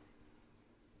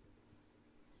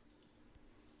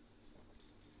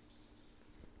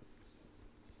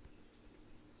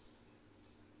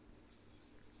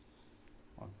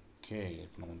 ஓகே,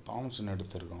 இப்போ நம்ம தாம்சன்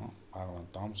எடுத்துருக்கோம், பார்க்கலாம்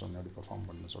தாம்சன் எப்படி பெர்ஃபார்ம்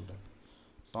பண்ணுன்னு சொல்லிட்டு.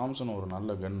 தாம்சன் ஒரு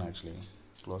நல்ல கன் ஆக்சுவலி,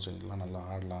 க்ளோஸ் ரேஞ்சிலாம் நல்லா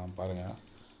ஆடலாம். பாருங்கள்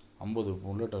 50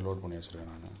 புல்லட்டை லோட் பண்ணி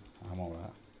வச்சுருக்கேன் நான் ஆமாவா.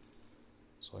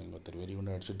 ஸோ இங்கே ஒருத்தர் வெறி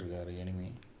கொண்டு அடிச்சுட்ருக்காரு எனிமி.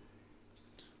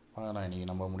 பார்க்கலாம் இன்றைக்கி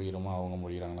நம்ம முடிகிறோமா அவங்க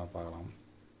முடிகிறாங்களா பார்க்கலாம்.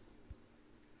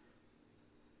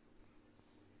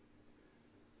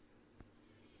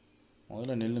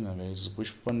 முதல்ல நில்லுங்க கைஸ்.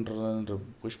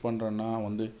 புஷ் பண்ணுறேன்னா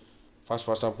வந்து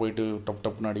ஃபாஸ்ட்டாக போயிட்டு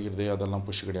டப்புன்னு அடிக்கிறது அதெல்லாம்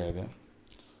புஷ் கிடையாது.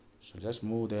 So just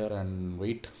move there and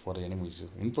wait for enemies.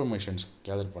 Informations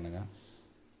gather பண்ணுங்கள்,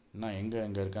 என்ன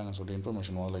எங்கே இருக்காங்கன்னு சொல்லிட்டு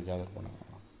இன்ஃபர்மேஷன் முதல்ல கேதர்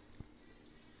பண்ணுங்கள்.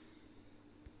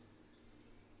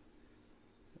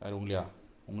 யார்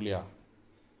உங்களையா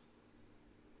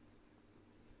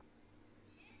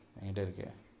என்கிட்ட இருக்கு.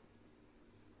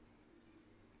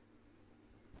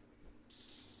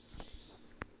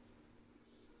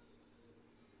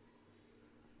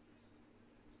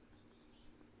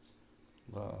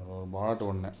 ஒரு பாட்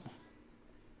ஒன்று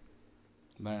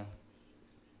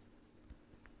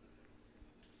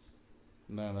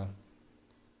இந்த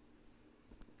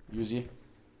யூசி.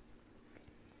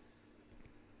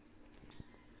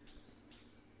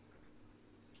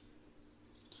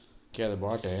 ஓகே அது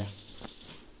பாட்டு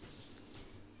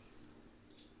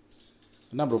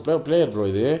என்ன ப்ரோ பிளேயர் ப்ரோ,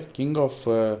 இது king of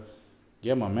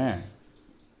கேமாமே.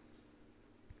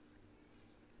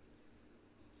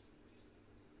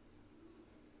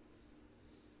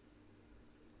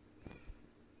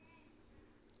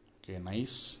 Okay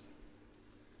nice.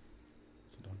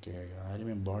 Okay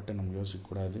யாருமே பாட்டை நம்ம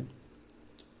யோசிக்கக்கூடாது.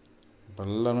 இப்போ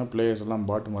எல்லாருமே பிளேயர்ஸ் எல்லாம்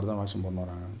பாட்டு மாதிரி தான் வாஷிங் பண்ண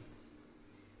வராங்க.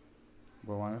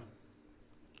 இப்போ வாங்க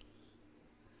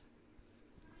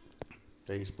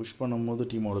கைஸ், புஷ் பண்ணும்போது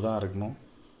டீமோடு தான் இருக்கணும்.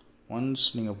 ஒன்ஸ்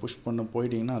நீங்கள் புஷ் பண்ண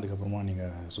போயிட்டீங்கன்னா அதுக்கப்புறமா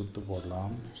நீங்கள் சுற்று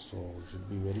போடலாம். So should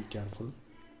be very careful.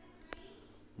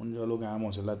 முடிஞ்ச அளவுக்கு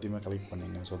ஆமோஸ் எல்லாத்தையுமே கலெக்ட்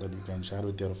பண்ணிங்க so that you can share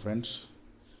with your friends,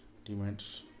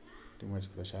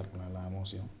 teammates கூட ஷேர் பண்ணலாம் எல்லா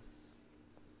ஆமோஸையும்.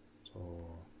 ஸோ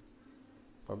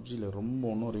பப்ஜியில் ரொம்ப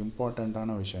இன்னொரு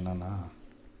இம்பார்ட்டண்ட்டான விஷயம் என்னென்னா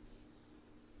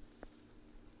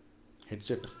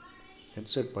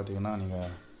ஹெட்செட் பார்த்தீங்கன்னா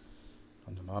நீங்கள்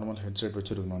கொஞ்சம் நார்மல் ஹெட்செட்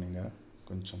வச்சுருக்கணும் நீங்கள்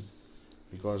கொஞ்சம்,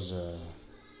 பிகாஸ்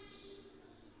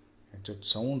ஹெட்செட்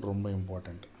சவுண்ட் ரொம்ப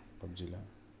இம்பார்ட்டண்ட் பப்ஜியில்.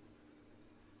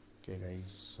 ஓகே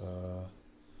கைஸ்,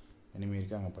 எனிமி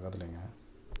இருக்காங்க பக்கத்துலங்க.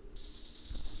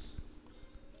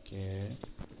 ஓகே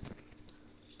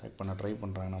டேக் பண்ண ட்ரை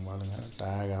பண்ணுறாங்க நம்ம ஆளுங்க,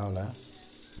 டேக் ஆகலை.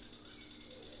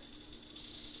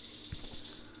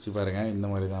 சரி பாருங்கள், இந்த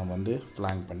மாதிரி தான் வந்து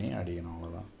ஃப்ளாங்க் பண்ணி அடிக்கணும்,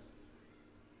 அவ்வளோதான்.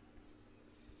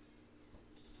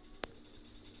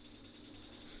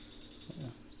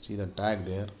 see the tag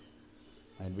there,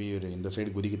 might be இந்த சைடு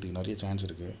குதிக்கிறதுக்கு நிறைய சான்ஸ்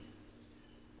இருக்குது.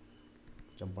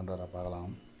 ஜம்ப் பண்ணுறாரா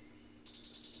பார்க்கலாம்.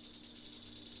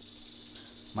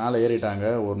 மேலே ஏறிட்டாங்க,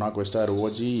 ஒரு நாக் வச்சிட்டாரு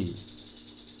ஓஜி.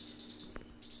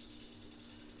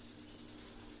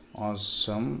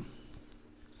 ஆசம்.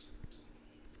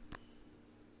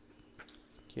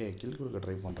 கில் கொடுக்க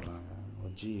ட்ரை பண்ணுறாங்க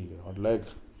OG. Hot leg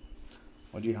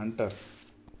OG Hunter.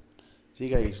 C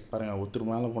guys பாருங்கள், ஒருத்தர்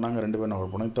மேலே போனாங்க, 2 பேர்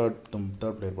நான் போனேன்,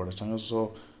 தேர்ட் பிளேயர் போட்டுச்சாங்க. ஸோ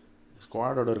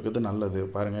ஸ்குவாடோட இருக்கிறது நல்லது.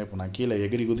 பாருங்கள், இப்போ நான் கீழே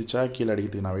எகிரி குதிச்சா கீழே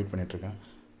அடிக்கிறதுக்கு நான் வெயிட் பண்ணிகிட்ருக்கேன்.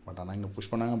 பட் ஆனால் இங்கே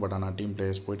புஷ் பண்ணாங்க. பட் ஆனால் டீம்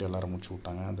பிளேயர்ஸ் போய்ட்டு எல்லோரும் முடிச்சு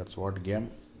விட்டாங்க. That's what game.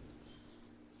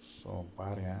 ஸோ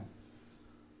பாருங்கள்,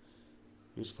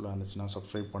 யூஸ்ஃபுல்லாக இருந்துச்சுன்னா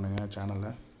சப்ஸ்கிரைப் பண்ணுங்கள்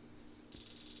சேனலை.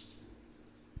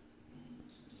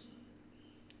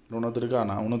 இன்னொருத்தர்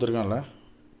இருக்கான்ல.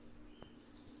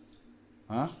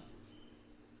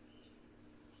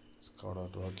 Squad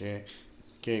out. ஓகே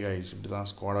கைஸ், இப்படி தான்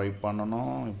ஸ்குவாட் வைப்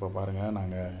பண்ணணும். இப்போ பாருங்கள்,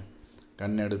 நாங்கள்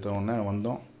கன் எடுத்தோடனே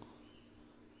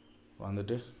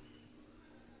வந்துட்டு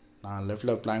நான்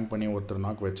லெஃப்டில் பிளாங்க் பண்ணி ஒருத்தர்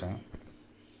நாக் வச்சேன்.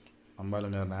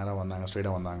 நம்மளுங்க நேராக வந்தாங்க,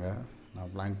 ஸ்ட்ரைட்டாக வந்தாங்க.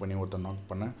 நான் பிளாங்க் பண்ணி ஒருத்தர் நாக்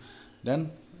பண்ணேன். தென்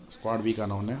ஸ்குவாட் வீக்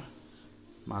ஆனவுடனே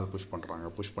மேலே புஷ் பண்ணுறாங்க.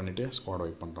 புஷ் பண்ணிவிட்டு ஸ்குவாட்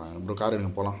வைப் பண்ணுறாங்க. இப்படி கார்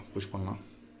எடுங்க, போகலாம், புஷ் பண்ணலாம்.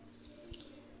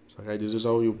 So guys, this is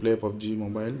how you play PUBG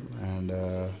mobile. And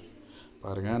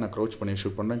பாருங்கள், நான் க்ரௌச் பண்ணி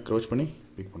ஷூட் பண்ணேன். க்ரௌச் பண்ணி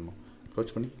பிக் பண்ணணும்,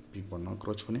 க்ரௌச் பண்ணி பிக் பண்ணணும்,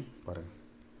 க்ரௌச் பண்ணி பாருங்கள்.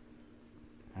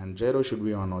 And gyro should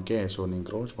be on. Okay, so நீங்கள்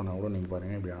க்ரௌச் பண்ணால் கூட நீங்கள்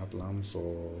பாருங்கள் இப்படி ஆட்டலாம். ஸோ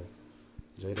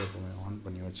ஜைரோ எப்பவுமே ஆன்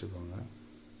பண்ணி வச்சுக்கோங்க.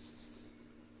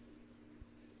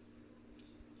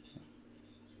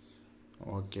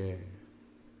 ஓகே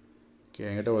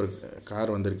என்கிட்ட ஒரு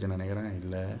கார் வந்திருக்குன்னு நினைக்கிறேன்.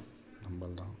 இல்லை,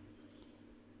 நம்மள் தான்.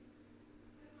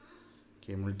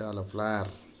 Okay, மில்டாவில் flower.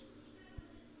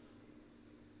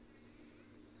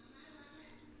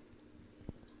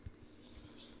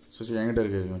 சரி என்கிட்ட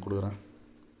இருக்கு, கொடுக்குறேன்.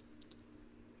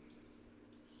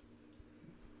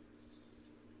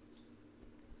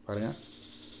 பாருங்கள்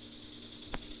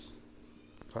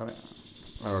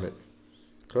அப்படியே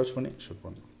க்ரௌச் பண்ணி ஷூட்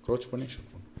பண்ணணும், க்ரௌச் பண்ணி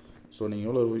ஷூட் பண்ணணும். ஸோ நீங்கள்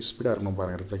எவ்வளோ ஸ்பீடாக இருக்கணும்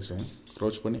பாருங்கள், ரிஃப்ளெக்ஸு.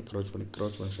 க்ரௌச் பண்ணி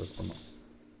ஷூட் பண்ணணும்.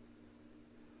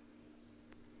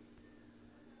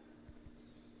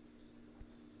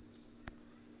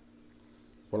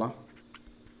 போகலாம்.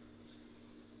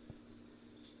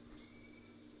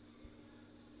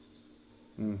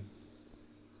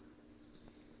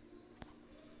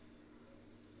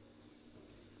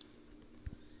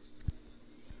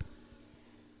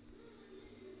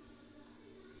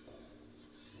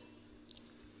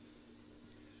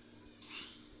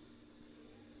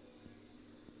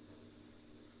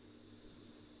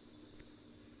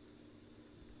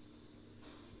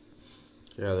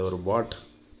 அது ஒரு பாட்.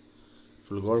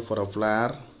 Will go for a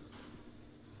Flair.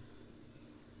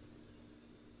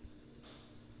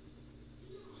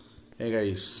 Hey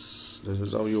guys, this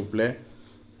is how you play.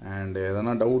 And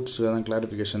எதனா டவுட்ஸ், எதனா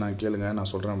கிளாரிஃபிகேஷன் நான் கேளுங்க,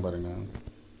 நான் சொல்கிறேன் பாருங்கள்.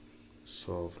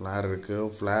 ஸோ ஃப்ளேர் இருக்குது.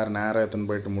 ஃப்ளேர் நேராக எத்தனை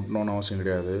போயிட்டு முட்டணும்னு அவசியம்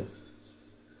கிடையாது.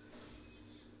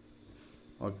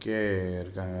 ஓகே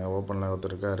இருக்காங்க, ஓப்பனில்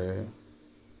ஒருத்தர் இருக்கார்.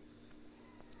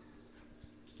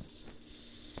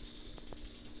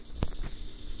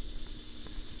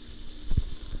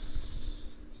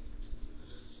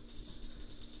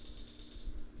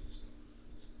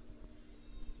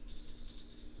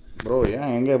 ப்ரோ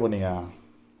ஏன் எங்கே போனீங்க?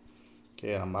 ஓகே,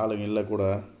 நம்ம ஆளுங்க இல்லை கூட.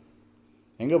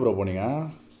 எங்கே ப்ரோ போனீங்க?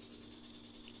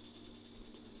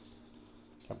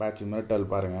 அப்பாச்சி மிரட்டல்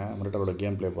பாருங்கள், மிரட்டலோட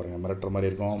கேம் ப்ளே பாருங்கள். மிரட்டுற மாதிரி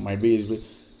இருக்கும். Might be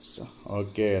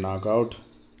okay, knock out.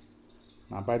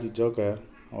 Apache joker.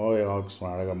 Aux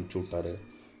அழகாக முடிச்சு விட்டார்.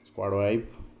 Squad vibe,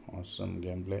 awesome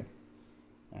game play.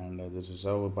 And this is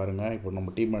how பாருங்கள். இப்போ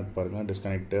நம்ம டீம்மேட் பாருங்கள்,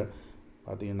 டிஸ்கனெக்ட்டு.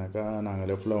 பார்த்தீங்கன்னாக்கா நாங்கள்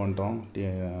லெஃப்டில் வந்துட்டோம்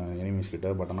எனிமீஸ் கிட்ட.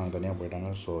 பட் ஆனால் தனியாக போயிட்டாங்க.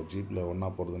 ஸோ ஜீப்பில் ஒன்றா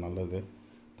போகிறது நல்லது,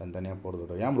 தனியாக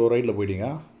போகிறதோட. ஏன் ப்ரோ ரைட்டில் போயிட்டீங்க?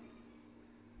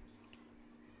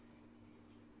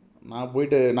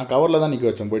 நான் கவரில் தான் நிற்க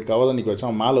வச்சேன். கவர் தான் நிற்க வச்சேன்.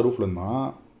 அவன் மேலே ரூஃபில் இருந்தான்.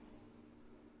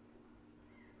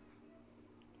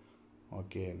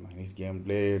 Okay, nice game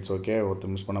play. It's okay,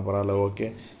 ஒருத்தர் மிஸ் பண்ண பரவாயில்ல. ஓகே,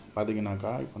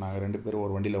 பார்த்தீங்கன்னாக்கா இப்போ நாங்கள் 2 பேர்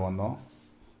ஒரு வண்டியில் வந்தோம்.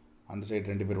 அந்த சைடு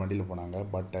 2 பேர் வண்டியில் போனாங்க.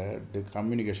 பட்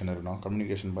கம்யூனிகேஷன் இருக்கணும்.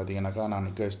 கம்யூனிகேஷன் பார்த்தீங்கன்னாக்கா நான்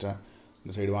நிற்க வச்சிட்டேன்.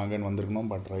 இந்த சைடு வாங்கன்னு வந்திருக்கணும்.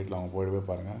 பட் ரைட்டில் அவங்க போயிடவே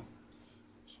பாருங்கள்.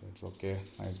 So it's okay,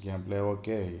 nice game play.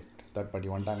 Okay, third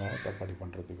party வந்துட்டாங்க, தேர்ட் பார்ட்டி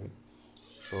பண்ணுறதுக்கு.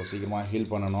 ஸோ சீக்கிரமாக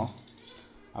ஹீல் பண்ணணும்.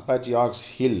 Apache aux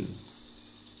heel.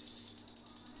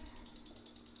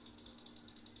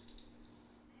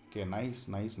 Okay,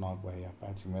 nice knock by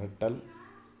Apache மிரட்டல்.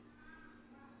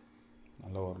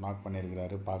 நல்லா ஒரு நாக்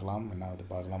பண்ணியிருக்கிறாரு. பார்க்கலாம் என்ன ஆகுது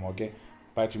பார்க்கலாம். ஓகே,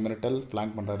 பேட்ச் மிரட்டல்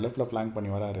ஃப்ளாங்க் பண்ணுறாரு, லெஃப்ட்டில் ஃப்ளாங்க் பண்ணி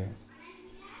வராரு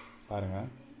பாருங்கள்.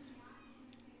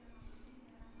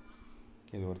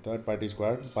 இது ஒரு தேர்ட் பார்ட்டி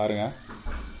ஸ்குவாட் பாருங்கள்,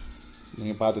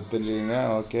 நீங்கள் பார்த்து தெரிஞ்சுக்கிங்க.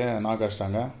 ஓகே, நாக்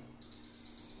அடிச்சிட்டாங்க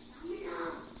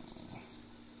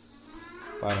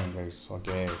பாருங்கள் guys.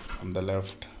 Okay, from the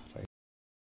left right.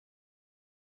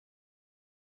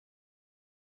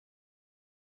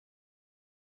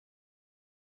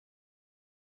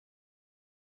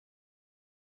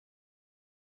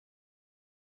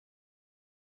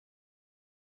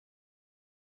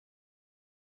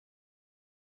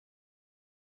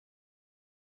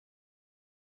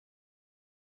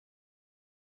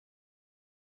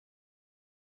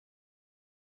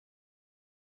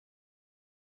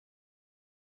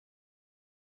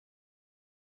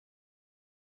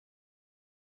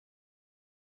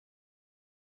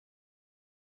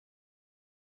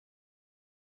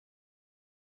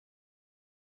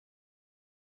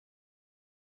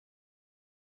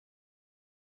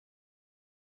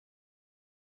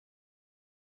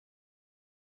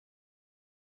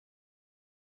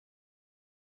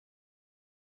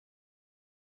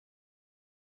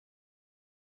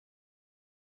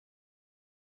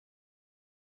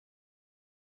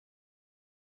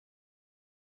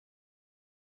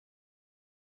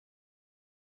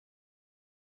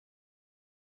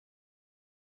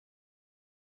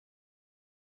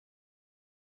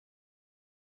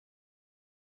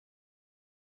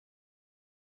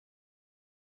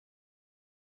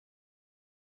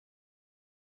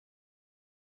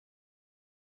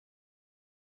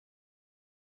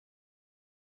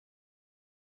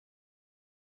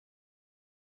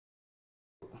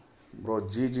 Bro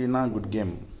ஜிஜினா good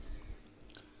game,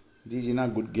 ஜிஜினா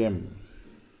good game.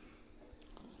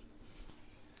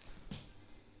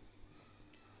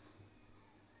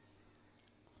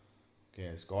 Okay,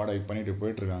 squad hype பண்ணிட்டு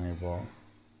போயிட்டுருக்காங்க இப்போது,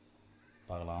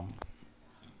 பார்க்கலாம்.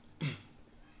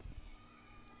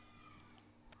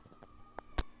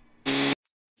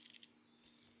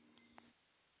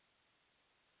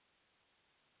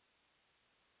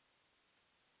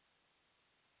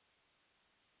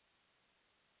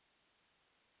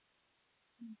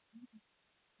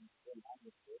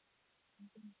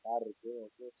 கார் இருக்குது.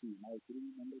 ஓகே, நான்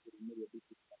திரும்பி வந்து ஒரு இன்னொரு எப்படி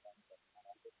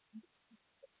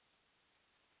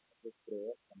ஸ்ப்ரே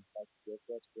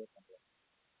பண்ணுறேன்.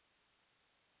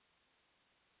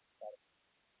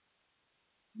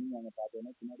 நீங்கள் அங்கே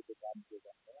பார்த்தோன்னா பின்னாடி போய்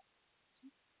காமிச்சிருக்காங்க,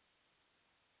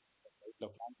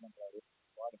 ரைட்டில் ஃப்ளாங்க் பண்ணுறாரு.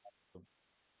 ஸ்குவாட்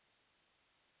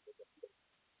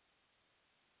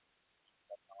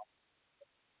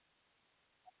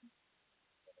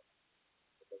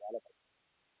வேலை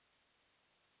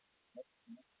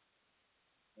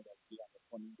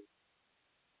பண்ணி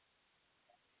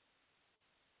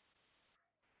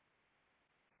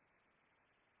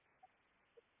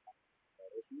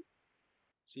சி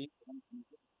சி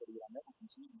படிக்கிறாங்க.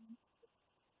 சி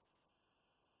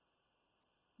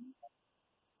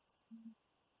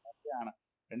ஆனால்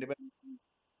ரெண்டு பேரும்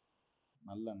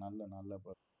நல்ல நல்ல நல்ல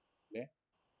play.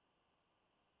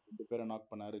 ரெண்டு பேரை நாக்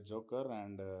பண்ணாரு ஜோக்கர்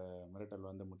அண்ட் மிரட்டல்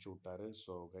வந்து முடிச்சு விட்டாரு.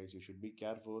 So guys you should be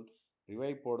careful.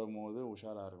 Revive போடும் போது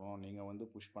உஷாராக இருக்கணும். நீங்கள் வந்து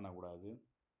புஷ் பண்ணக்கூடாது.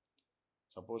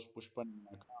 சப்போஸ் புஷ்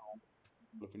பண்ணிங்கனாக்கா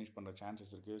அவங்க ஃபினிஷ் பண்ணுற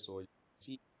சான்சஸ் இருக்குது. ஸோ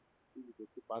சி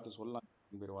பார்த்து சொல்லலாம்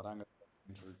பேர் வராங்க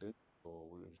அப்படின்னு சொல்லிட்டு. ஸோ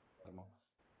வரணும்.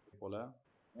 அதே போல்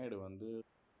மேடு வந்து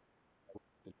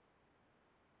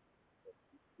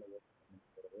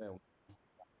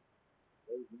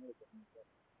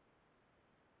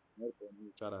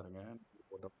உஷாரா இருங்க.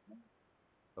 போட்டோம்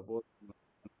சப்போஸ்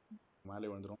மேலே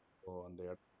விழுந்துடும். ஸோ அந்த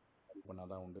இடத்துல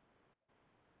பண்ணாதான் உண்டு.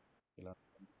 இல்லை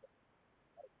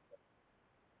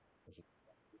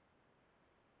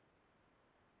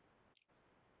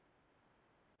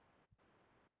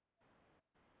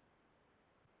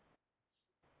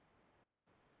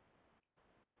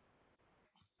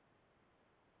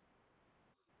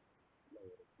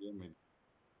கேம் இது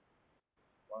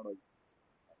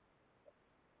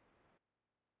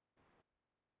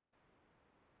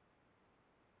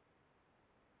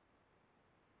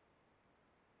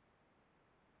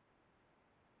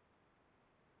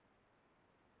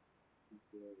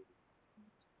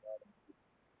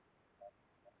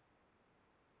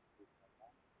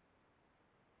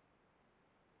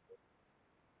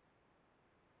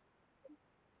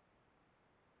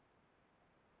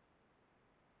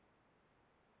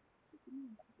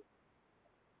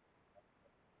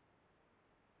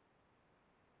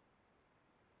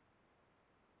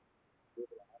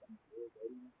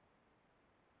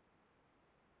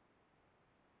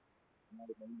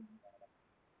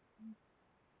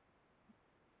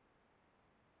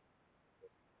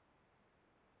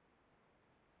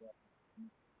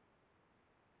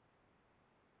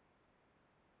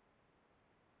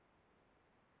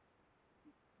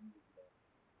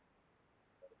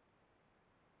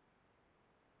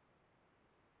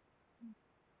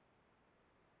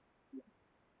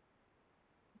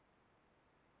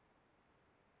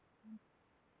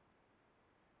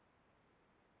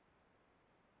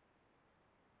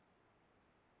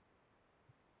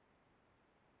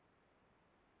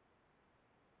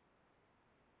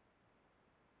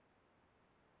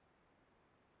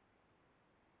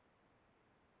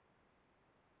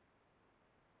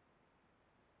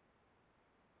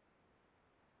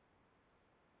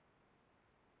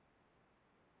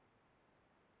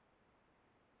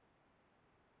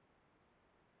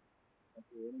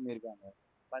எனிமி இருக்காங்க.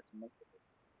 அப்பாச்சி மாதிரி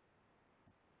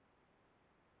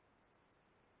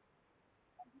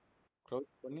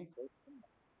க்ரௌச் பண்ணி க்ளோஸ் பண்ண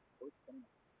க்ளோஸ் பண்ண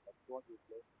வாட் இஸ்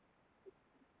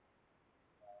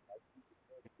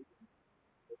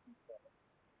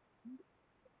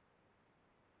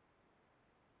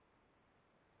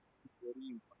வெரி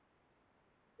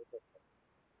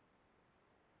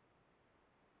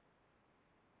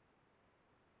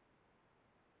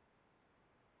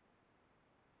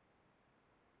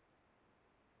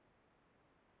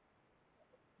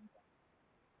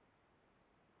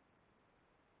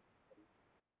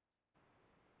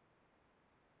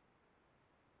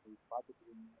பார்த்துட்டு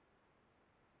இருக்கீங்க.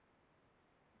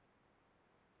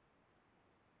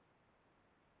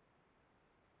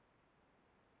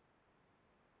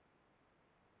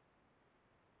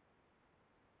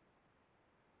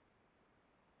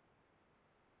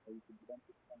 அதுக்கு இப்படிதான்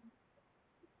பிடிச்சாங்க.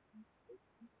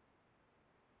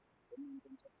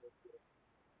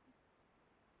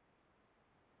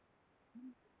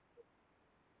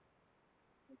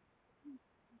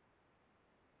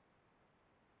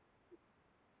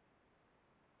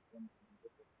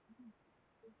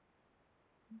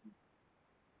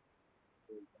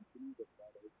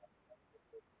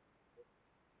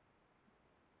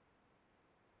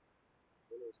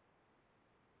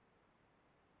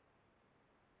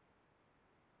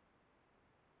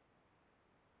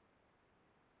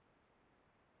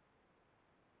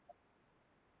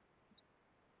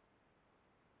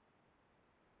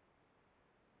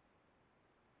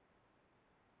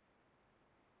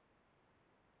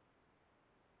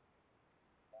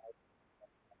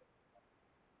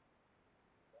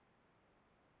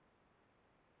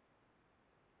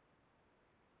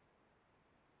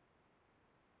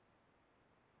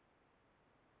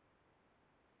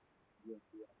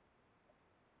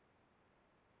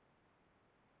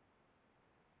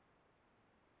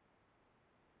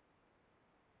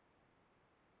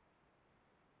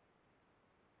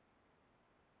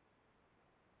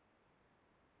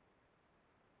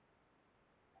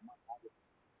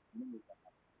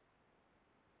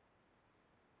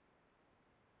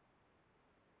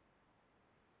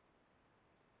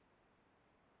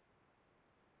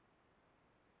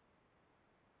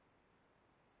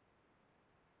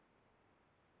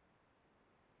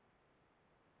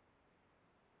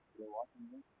 வாட்சிங்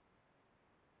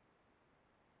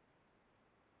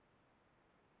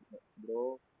ப்ரோ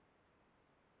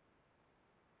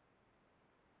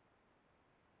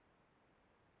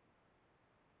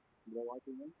ப்ரோ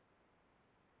வாட்சிங்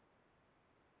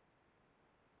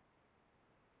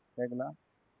கேட்கல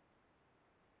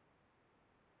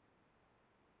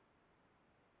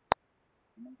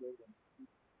இன்னும் கேட்கல.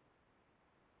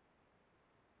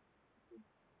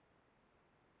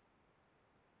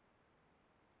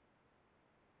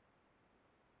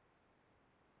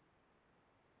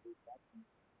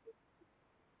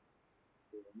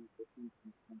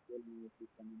 கேள்வி எப்படி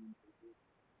பண்ணணும்னு சொல்லிட்டு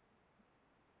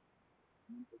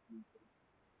இன்னும் பிரச்சனை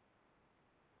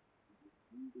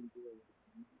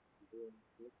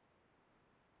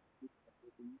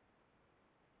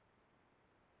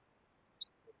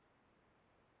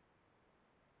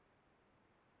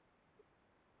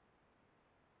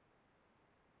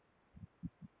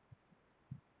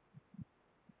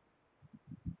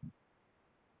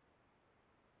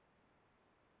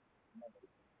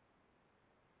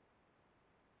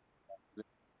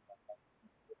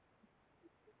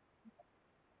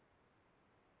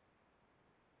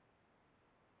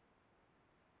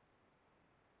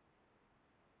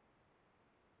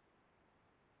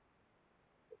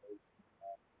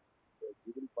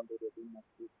இது பண்றது அப்படின்னு நான்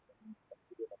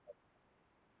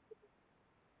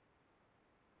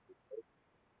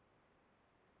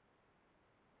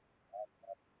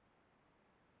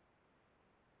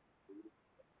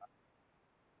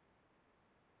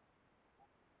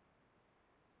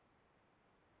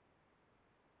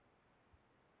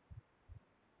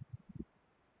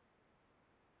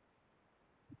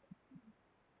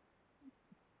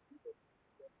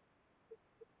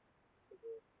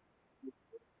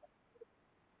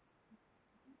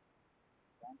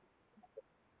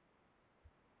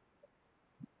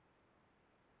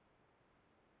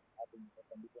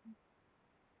கண்டிப்பா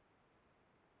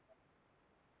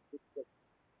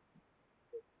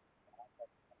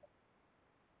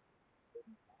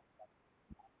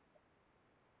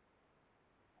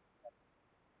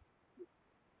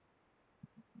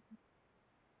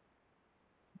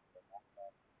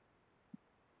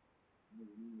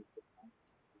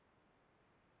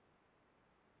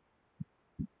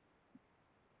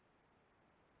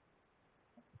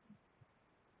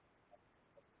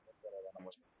நம்ம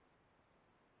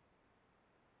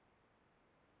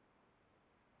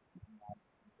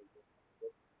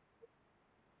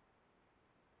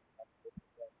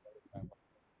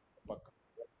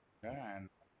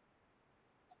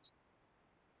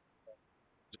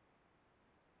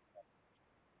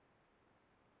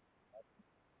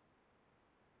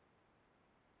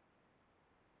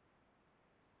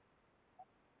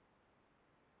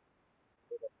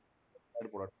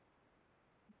கூட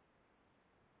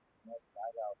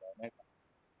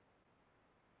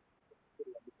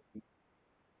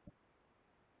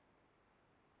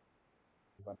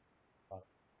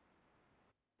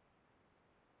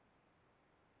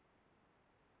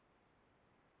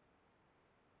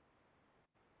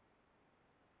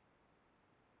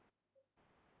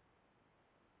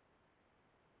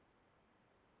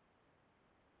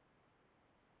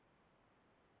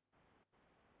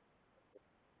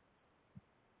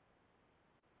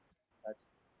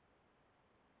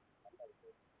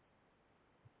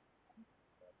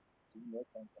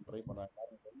ட்ரை பண்றாங்க.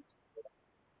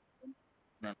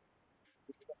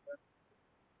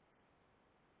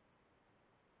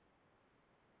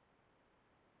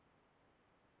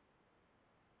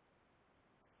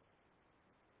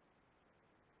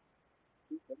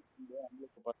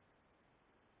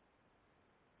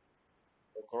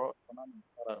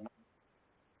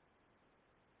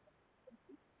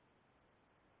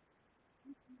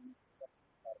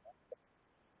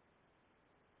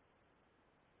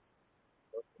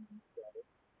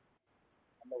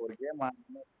 அந்த ஒரு game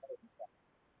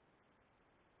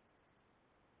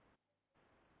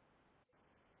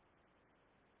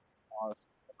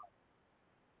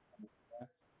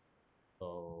so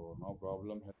no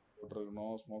problem. Health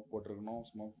போட்டிருக்கணும், ஸ்மோக் போட்டிருக்கணும்,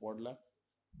 ஸ்மோக் போடல.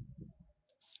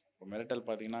 இப்போ மிரட்டல்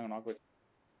பார்த்தீங்கன்னா நாக் வச்சு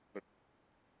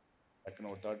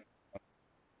டக்குன்னு ஒரு தேர்ட்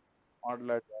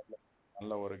மாடல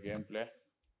நல்ல ஒரு கேம் பிளே.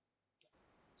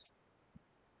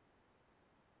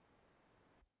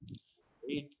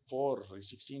 8 4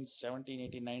 16 17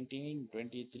 18 19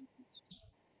 23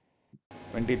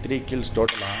 23 kills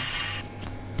டோட்டலாக.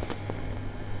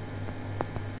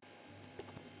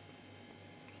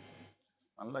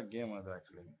 நல்ல கேம் அது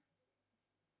ஆக்சுவலி.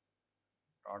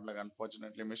 டாட்லக்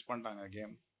அன்ஃபார்ச்சுனேட்லி மிஸ் பண்ணிட்டாங்க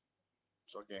கேம்.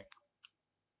 It's okay.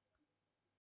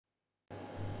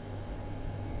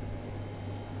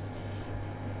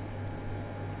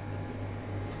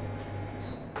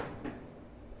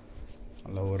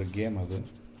 நல்ல ஒரு கேம் அது.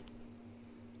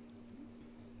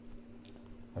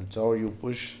 That's how you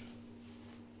push.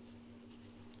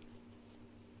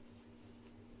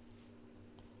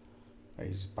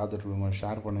 பார்த்துட்டு இருக்கோங்க,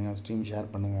 ஷேர் பண்ணுங்கள், ஸ்ட்ரீம்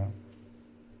ஷேர் பண்ணுங்கள்.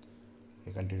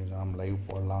 கண்டினியூஸாக நம்ம லைவ்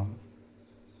போடலாம்.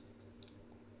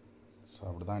 ஸோ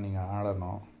அப்படி தான் நீங்கள்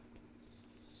ஆடணும்.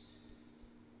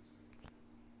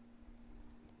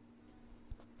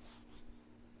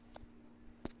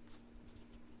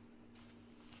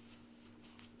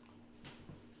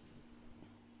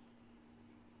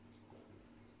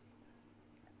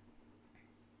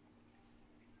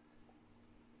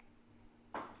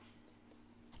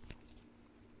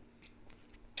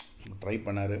 ட்ரை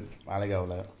பண்ணார், வேலைக்கு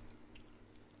ஆகல.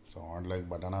 ஸோ ஆன்லைன்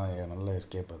பட் ஆனால் நல்ல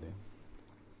எஸ்கேப் அது.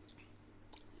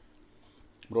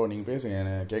 ப்ரோ நீங்கள் பேசுங்க,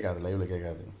 எனக்கு கேட்காது, லைவில்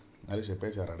கேட்காது. நிறைய விஷயம்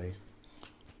பேசுகிறாரா டே,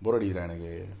 போர் அடிக்கிறா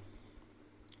எனக்கு.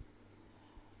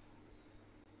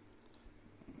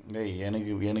 டேய்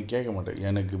எனக்கு கேட்க மாட்டேன்,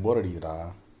 எனக்கு போர் அடிக்கிறா.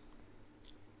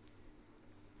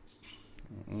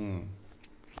 ம்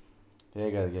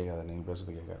கேட்காது நீங்கள்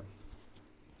பேசுறது கேட்காது.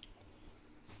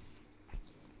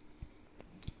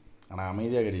 ஆனால்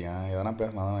அமைதியாக இருக்கிறீங்க, எதனா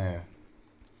பேசினா தானே.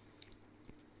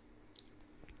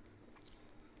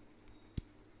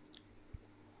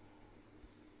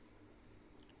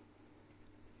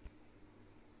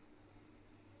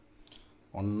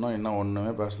 இன்னும்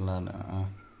ஒன்றுமே பேசல நான்.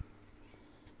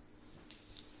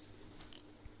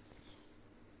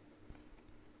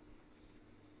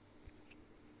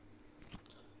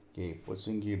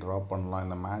 பொச்சிங்கி ட்ராப் பண்ணலாம்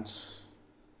இந்த மேட்ச்.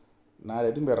 நான்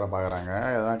எதுவும் பேர பார்க்குறாங்க,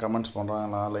 எதனா கமெண்ட்ஸ்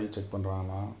பண்ணுறாங்களா, லைவ் செக்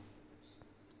பண்ணுறாங்களா.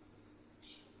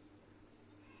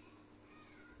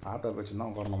 லேப்டாப் வச்சு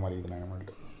தான் உட்காரன மாதிரி இருக்குது நான்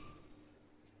இனிமேல்ட்டு.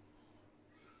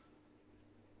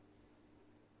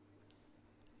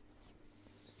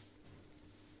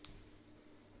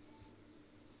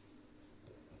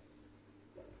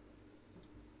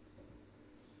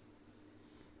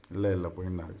 இல்லை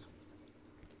போயின்னாரு.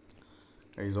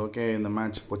 Is okay. இந்த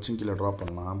மேட்ச் பொச்சிங்கியில் ட்ராப்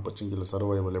பண்ணலாம். பொச்சிங்கியில்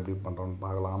சர்வைவல் எப்படி பண்ணுறோன்னு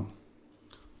பார்க்கலாம்.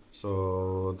 So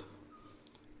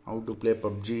how to play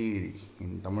PUBG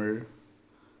in Tamil,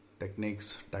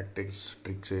 techniques, tactics,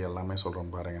 tricks எல்லாமே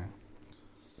சொல்கிறோம் பாருங்கள்.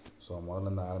 ஸோ முதல்ல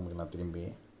இருந்து ஆரம்பிக்கலாம் திரும்பி.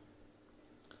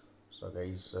 ஸோ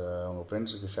கைஸ், உங்கள்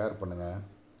ஃப்ரெண்ட்ஸுக்கு ஷேர் பண்ணுங்கள்,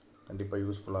 கண்டிப்பாக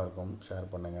யூஸ்ஃபுல்லாக இருக்கும்.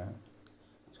 ஷேர் பண்ணுங்கள்.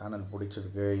 சேனல்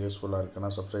பிடிச்சிருக்கு, யூஸ்ஃபுல்லாக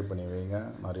இருக்குன்னா சப்ஸ்கிரைப் பண்ணி வைங்க.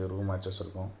 நிறைய ரூம் மேட்சஸ்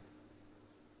இருக்கும்.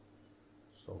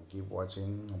 ஸோ கீப்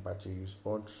வாட்சிங் அப்பாச்சி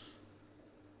ஸ்போர்ட்ஸ்.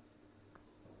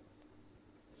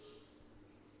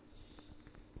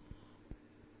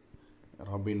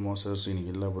 ராபின் மோசஸ்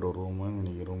இன்றைக்கி இல்லை ப்ரோ ரூமு,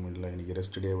 இன்றைக்கி ரூம் இல்லை, இன்றைக்கி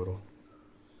ரெஸ்ட் டே ப்ரோ.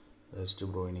 ரெஸ்ட்டு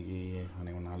ப்ரோ இன்றைக்கி,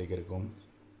 நாளைக்கு இருக்கும்.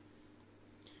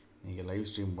 நீங்கள் லைவ்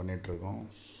ஸ்ட்ரீம் பண்ணிகிட்ருக்கோம்.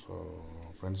 ஸோ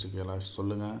ஃப்ரெண்ட்ஸுக்கு எல்லாம்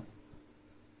சொல்லுங்கள்.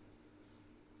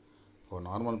 இப்போ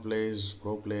நார்மல் பிளேயர்ஸ்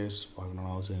ப்ரோ பிளேயர்ஸ்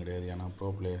பார்க்கணுன்னு அவசியம் கிடையாது. ஏன்னா ப்ரோ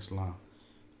பிளேயர்ஸ்லாம்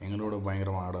எங்களோட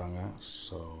பயங்கரமாக ஆடுவாங்க.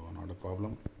 So not a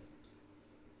problem.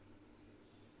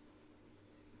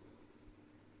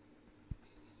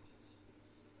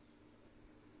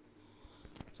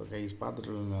 So guys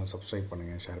பார்த்துட்டு சப்ஸ்கிரைப்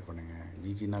பண்ணுங்கள், ஷேர் பண்ணுங்கள்.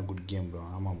 ஜிஜினா குட் கேம் ப்ரோ.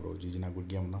 ஆமாம் ப்ரோ, ஜிஜினா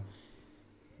குட் கேம் தான்.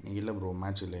 இன்றைக்கி இல்லை ப்ரோ,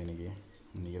 மேட்ச் இல்லை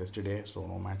இன்றைக்கி ரெஸ்ட் டே. So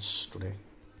no match today.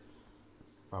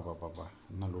 பாப்பா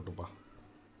என்ன லூட்டுப்பா,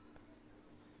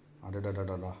 அடடா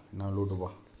என்ன லூட்டுப்பா.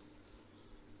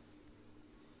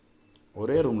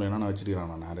 ஒரே ரூமில் என்னென்ன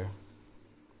வச்சுருக்கிறான் நான் யார்.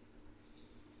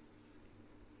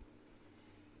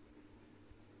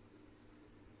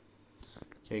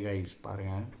 ஹே கைஸ்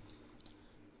பாருங்கள்,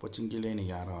 பொச்சிங்கிலே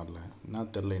இன்றைக்கி யாரும் வரல. என்ன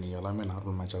தெரில, இன்றைக்கி எல்லாமே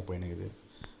நார்மல் மேட்சாக போயினுக்குது.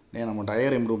 நம்ம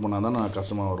டயர் இம்ப்ரூவ் பண்ணால் தான் நான்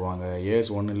கஷ்டமாக வருவாங்க.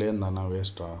 ஏஸ் ஒன்றுலே இருந்தானா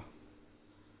வேஸ்ட்டா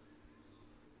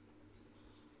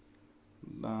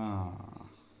தான்.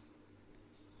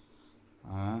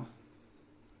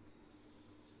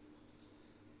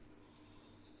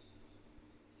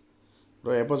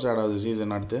 ப்ரோ எப்போ ஸ்டார்ட் ஆகுது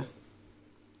சீசன் அடுத்து?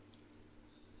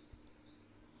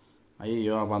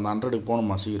 ஐயோ, அப்போ அந்த 100க்கு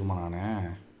போகணுமா சீக்கிரமா?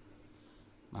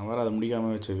 நான் வேறு அதை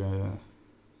முடிக்காமல் வச்சுருக்கேன்.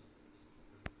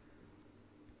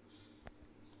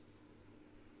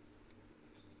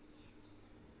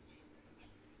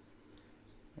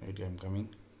 Wait, I'm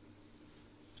coming.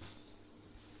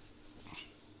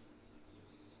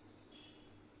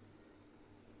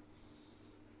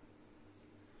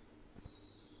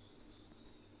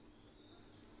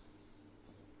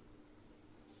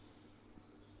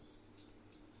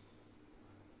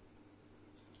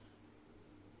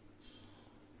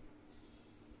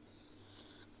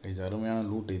 இது அருமையான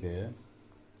லூட்டு. இது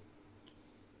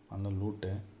அந்த லூட்டு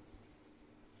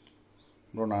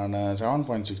ப்ரோ. நான்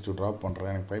 7.62 ட்ராப்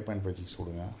பண்ணுறேன். எனக்கு 5.56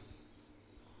 கொடுங்க.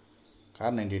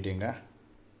 கார் 98 எங்க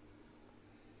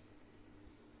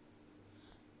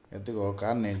எடுத்துக்கோ.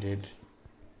 கார் 98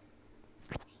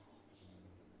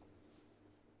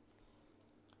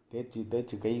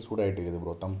 தேய்ச்சி கை சூடாகிட்டு இருக்குது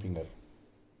ப்ரோ. தம்பிங்கர்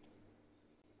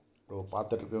ப்ரோ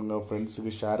பார்த்துட்ருக்கவங்க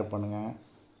ஃப்ரெண்ட்ஸுக்கு ஷேர் பண்ணுங்கள்.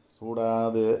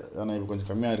 சூடாது. ஆனால் இப்போ கொஞ்சம்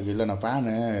கம்மியாக இருக்குது. இல்லை நான்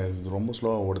ஃபேனு இது ரொம்ப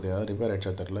ஸ்லோவாக ஓடுது. ஏதாவது ரிப்பேர்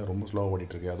ஆகிடுச்சா தெரில, ரொம்ப ஸ்லோவாக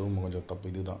ஓடிட்டுருக்கு. அதுவும் கொஞ்சம் தப்பு.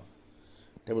 இது தான்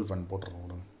டேபிள் ஃபேன் போட்டுறோம்.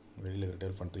 விடுங்க, வெளியில் இருக்கிற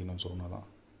டேபிள் ஃபேன் தூக்கணும்னு சொன்னா தான்.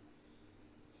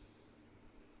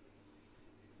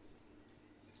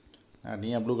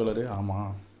 நீ ப்ளூ கலரு?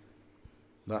 ஆமாம்,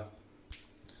 தா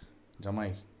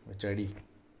ஜமாய் வச்ச அடி.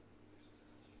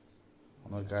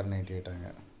 இன்னொரு கார்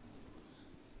 98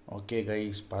 ஓகே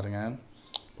கைஸ் பாருங்கள்,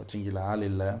 பச்சிங்கில் ஆள்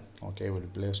இல்லை. Okay,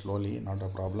 will play slowly, not a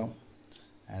problem.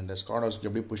 And squad ஹவுஸ்க்கு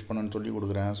எப்படி புஷ் பண்ணணும்னு சொல்லி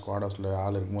கொடுக்குறேன். ஸ்குவாட் ஹவுஸில்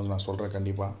ஆள் இருக்கும்போது நான் சொல்கிறேன்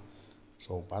கண்டிப்பாக.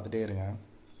 ஸோ பார்த்துட்டே இருங்க.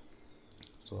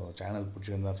 ஸோ சேனல்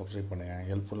பிடிச்சிருந்தால் சப்ஸ்கிரைப் பண்ணுங்கள்.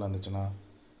 ஹெல்ப்ஃபுல்லாக இருந்துச்சுன்னா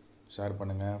ஷேர்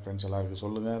பண்ணுங்கள். ஃப்ரெண்ட்ஸ் எல்லாருக்கும்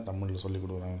சொல்லுங்கள் தமிழில் சொல்லி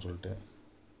கொடுக்குறாங்கன்னு சொல்லிட்டு.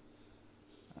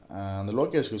 அந்த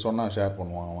லோகேஷ்க்கு சொன்னால் ஷேர்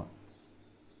பண்ணுவான் அவன்.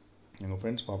 எங்கள்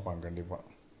ஃப்ரெண்ட்ஸ் பார்ப்பாங்க கண்டிப்பாக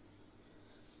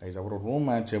கைஸ். அப்புறம் ரூம்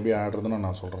மேட்ச் எப்படி ஆடுறதுன்னு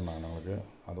நான் சொல்கிறேன். உங்களுக்கு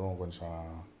அதுவும் கொஞ்சம்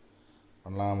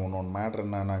பண்ணலாம். ஒன்று மேட்ரு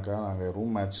என்னன்னாக்கா, நாங்கள்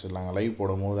ரூம் மேட்ச் நாங்கள் லைவ்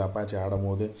போடும் போது அப்பாச்சி ஆடும்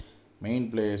போது மெயின்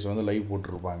பிளேயர்ஸ் வந்து லைவ்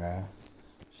போட்டிருப்பாங்க.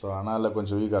 ஸோ அதனால்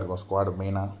கொஞ்சம் வீக்காக இருக்கும் ஸ்குவாடு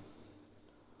மெயினாக.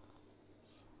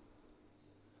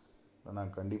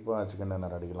 நான் கண்டிப்பாக சிக்கன்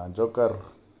டின்னர் அடிக்கலாம். ஜோக்கர்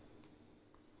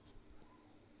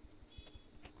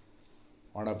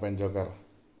வாடா பையன்.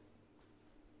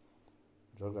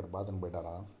 ஜோக்கர் பாத்துன்னு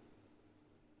போயிட்டாரா?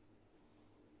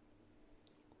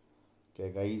 ஓகே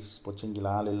கைஸ், பொச்சிங்கில்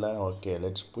ஆள் இல்லை. ஓகே,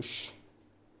 லெட்ஸ் புஷ்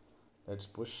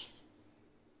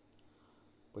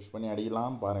பண்ணி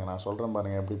அடிக்கலாம். பாருங்கள், நான் சொல்கிறேன்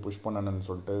பாருங்கள் எப்படி புஷ் பண்ணணுன்னு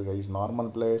சொல்லிட்டு. Guys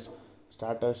normal place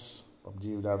status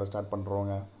PUBG விளையாட ஸ்டார்ட்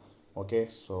பண்ணுறவங்க. Okay,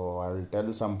 so I will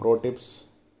tell some bro tips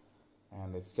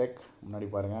and it's check. முன்னாடி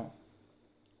பாருங்கள்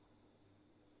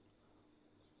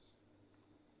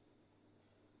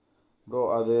ப்ரோ,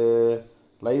 அது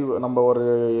லைவ் நம்ம ஒரு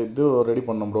இது ரெடி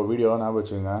பண்ணோம் ப்ரோ, வீடியோ ஞாபகம்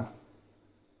வச்சுங்க.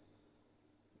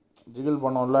 ஜிகிள்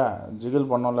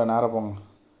பண்ணோம்ல நேராக போங்க.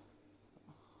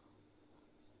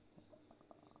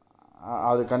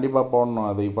 அது கண்டிப்பாக போடணும்.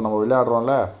 அது இப்போ நம்ம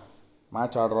விளையாடுறோம்ல,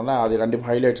 மேட்ச் ஆடுறோம்ல, அது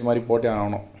கண்டிப்பாக ஹைலைட்ஸ் மாதிரி போட்டே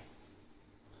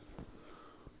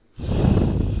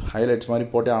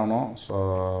ஆகணும். ஸோ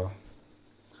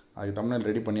அதுக்கு தமிழ்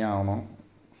ரெடி பண்ணியே ஆகணும்.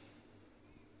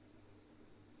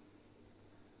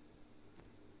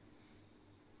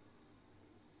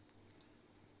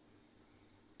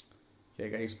 ஓகே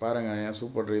கைஸ் பாருங்கள், என்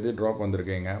சூப்பர் இது ட்ராப்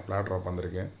வந்திருக்கேங்க. ஃப்ளாட் ட்ராப்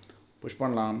வந்திருக்கு. புஷ்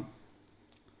பண்ணலாம்.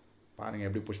 பாருங்கள்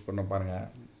எப்படி புஷ் பண்ண பாருங்கள்.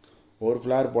 ஒரு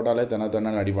ஃப்ளார் போட்டாலே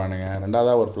தென்ன அடிப்பானுங்க.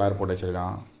 ரெண்டாவதாக ஒரு ஃப்ளார் போட்டு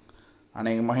வச்சுருக்கான்.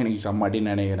 அநேகமாக இன்றைக்கி செம்ம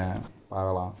அடின்னு நினைக்கிறேன்.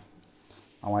 பார்க்கலாம்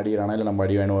அவன் அடிக்கிறானா இல்லை நம்ம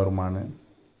அடி வேணும் வருமானு.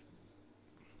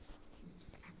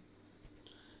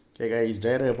 ஓகே கைஸ்,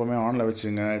 டைரை எப்போவுமே ஆனில்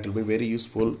வச்சுங்க. It will be very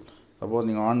useful. Suppose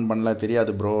நீங்கள் ஆன் பண்ணல,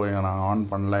 தெரியாது ப்ரோ நான் ஆன்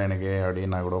பண்ணல எனக்கு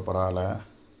அப்படின்னா கூட பரவாயில்ல.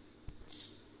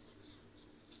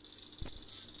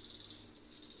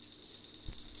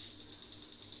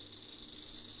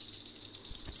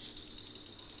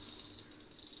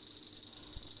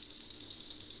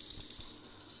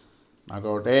 Knock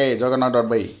out. Joker not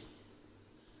out by.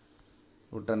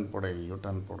 U-turn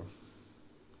போடு.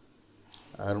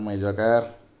 அருமை ஜோக்கர்.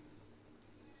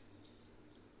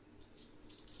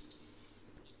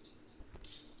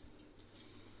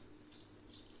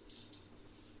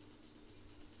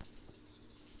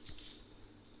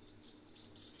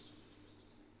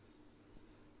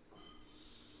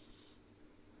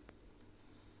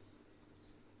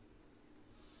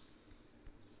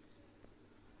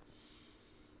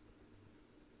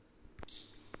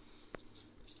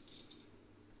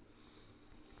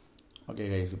 ஓகே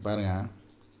கைஸ், பாருங்கள்.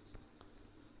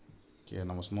 ஓகே,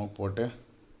 நம்ம ஸ்மோக் போட்டு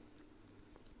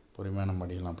பொறுமையாக நம்ம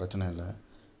அடிக்கலாம், பிரச்சனை இல்லை.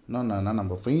 இன்னொன்று என்ன,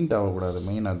 நம்ம பெயிண்ட் ஆகக்கூடாது,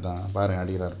 மெயின் அதுதான். பாருங்கள்,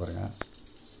 அடிக்கிறாரு பாருங்கள்.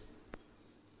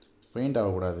 பெயிண்ட்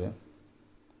ஆகக்கூடாது.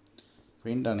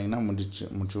 பெயிண்ட் ஆனிங்கன்னா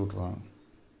முடிச்சு விட்ருவான்.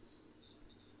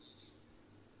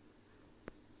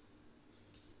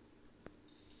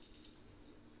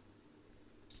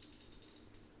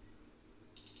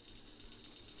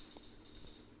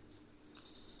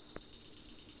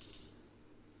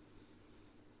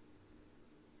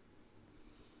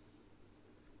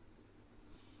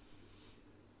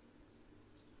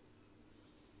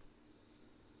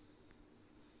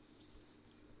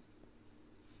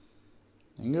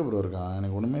 எங்கே ப்ரோ இருக்கான்?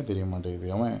 எனக்கு ஒன்றுமே தெரிய மாட்டேங்குது.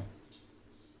 அவன்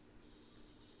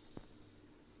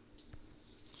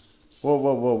ஓ.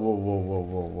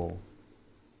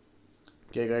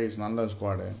 ஓகே கைஸ், நல்ல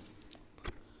ஸ்குவாடு.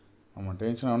 நம்ம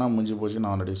டென்ஷன் ஆனால் முடிஞ்சு போச்சு,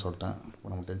 நான் ஆல்ரெடி சொல்லிட்டேன். இப்போ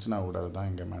நம்ம டென்ஷன் ஆகக்கூடாது தான்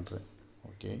இங்கே மேட்ரு.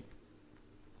 ஓகே,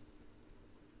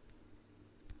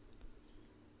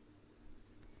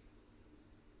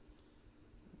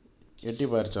 எட்டி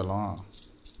பாய்ச்சாலும்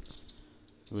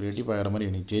இவர் எட்டி பார்க்குற மாதிரி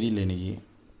எனக்கு தெரியல. இன்னைக்கு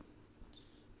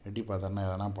எட்டி பார்த்தாருன்னா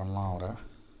எதனா பண்ணலாம் அவரை.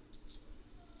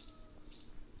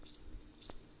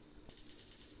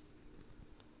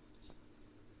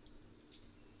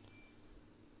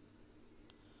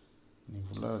 இன்னைக்கு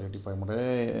ஃபுல்லாக எட்டி பார்க்க மாட்டேன்.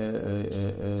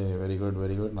 Very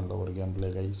good. நல்ல ஒரு கேம்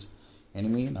பிளே கைஸ்.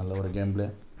 எனிமி நல்ல ஒரு கேம் பிளே.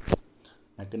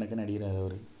 நக்குன்னு அடிக்கிறார்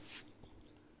அவர்.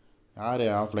 யார்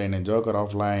offline? Joker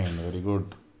offline. Very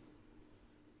good.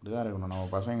 இப்படி தான் இருக்கணும்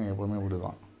நம்ம பசங்க, எப்போவுமே இப்படி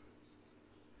தான்.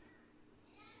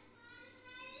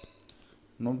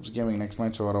 நூப்ஸ் கேமிங் நெக்ஸ்ட்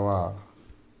மேட்ச் வரவா?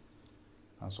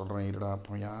 நான் சொல்கிறேன் இருடா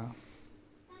அப்போயா.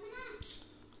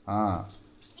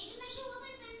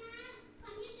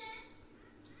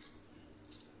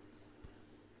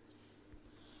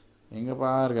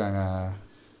 எங்கேப்பா இருக்காங்க?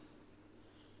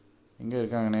 எங்கே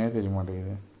இருக்காங்கன்னே தெரிய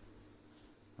மாட்டேங்குது.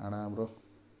 ஆடா ப்ரோ,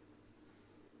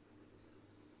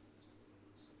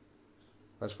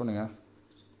 ரஷ் பண்ணுங்க.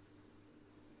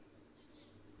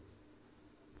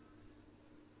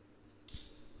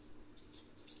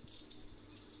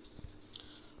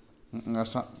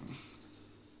 அர்சா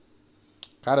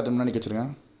காரத்தை முன்னாடி வச்சுருங்க.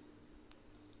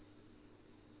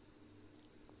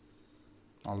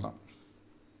 அவ்வளோதான்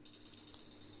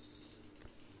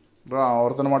ப்ரோ.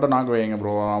 ஒருத்தனை மட்டும் நாக்கு வைங்க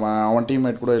ப்ரோ. அவன்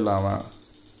டீம்மேட் கூட இல்லை. அவன்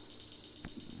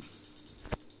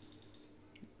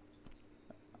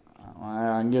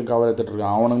அங்கேயும் கவர் எடுத்துகிட்டு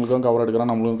இருக்கான். அவனுங்களுக்கும் கவர்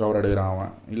எடுக்கிறான், நம்மளுக்கும் கவர் எடுக்கிறான்.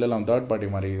 அவன் இல்லை அவன் தேர்ட்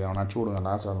பார்ட்டி மாதிரி இருக்குது. அவன் அடிச்சு விடுங்க,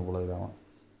 லாஸ்ட் ஆகும் போல இது அவன்.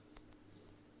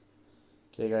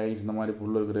 ஓகே கைஸ், இந்த மாதிரி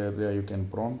புல் இருக்கிற இடத்துல you can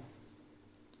prone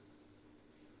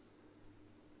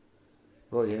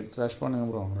bro. Rush பண்ணுங்க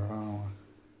ப்ரோ.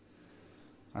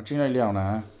 அடிச்சிங்களா இல்லையா அவனை?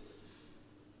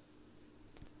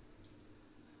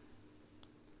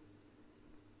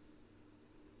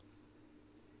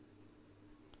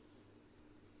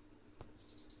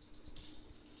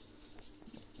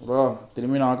 ப்ரோ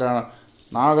திரும்பி நான்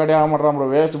கடையே ஆக மாட்டேறான்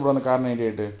ப்ரோ. வேஸ்ட் ப்ரோ அந்த கார்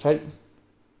 98. சை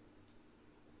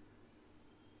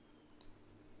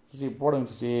சிசி போடுங்க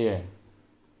சிசி.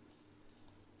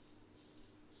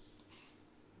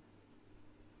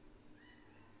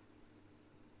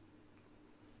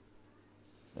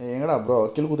 எங்கடா ப்ரோ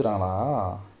கில் குத்துறாங்களா?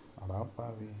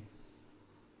 அடாப்பாவி.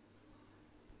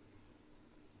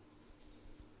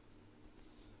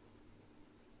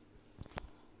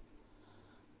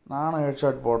 நானும் ஹெட்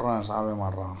ஷாட் போடுறேன், சாவே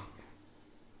மாட்றான்.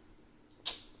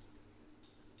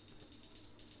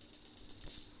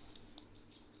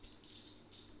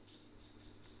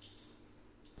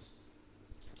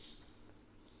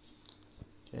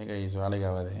 கேட்க ஈஸ் வேலைக்கு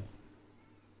ஆகாது.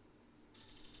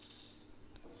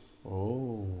 ஓ,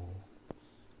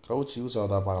 க்ரௌச் யூஸ்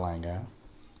ஆகுதா பார்க்கலாம். இங்கே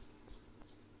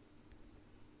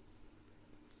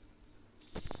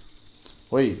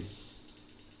ஒய்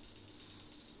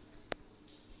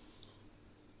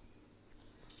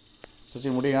சுசி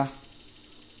முடியுங்க.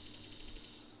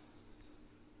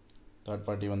 தேர்ட்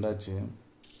பார்ட்டி வந்தாச்சு.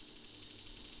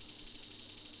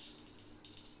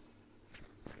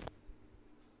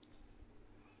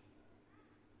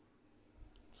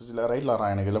 சுசியில் ரைட்டில்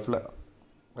வரான், எனக்கு லெஃப்டில்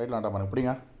ரைட்டில் ஆண்டா பண்ண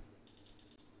பிடிங்க.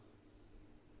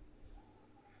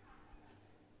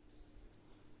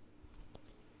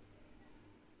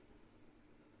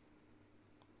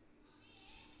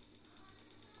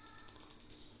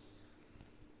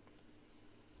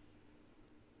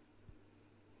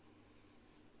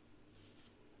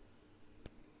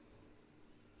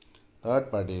 தேர்ட்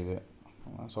பார்ட்டி இது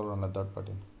நான் சொல்கிறேன்ல, third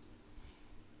party.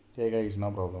 Okay guys, no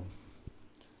problem.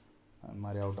 அந்த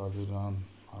மாதிரி அவுட் ஆகுதுலாம்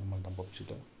நார்மல் தான்,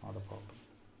 பப்ஜிட்டு not a problem.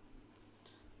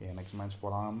 Okay, next match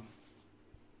போகலாம்.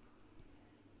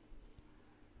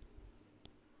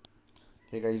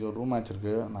 ஓகே கைஸ், ஒரு ரூம் மேட்ச்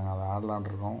இருக்குது, நாங்கள் அதை ஆடலான்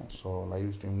இருக்கோம். ஸோ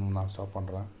லைவ் ஸ்ட்ரீம் நான் ஸ்டாப்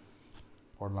பண்ணுறேன்,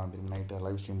 போடலாம் திரும்பி நைட்டு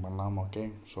லைவ் ஸ்ட்ரீம் பண்ணலாம். ஓகே,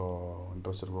 ஸோ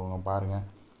இன்ட்ரெஸ்ட் இருக்கிறவங்க பாருங்கள்,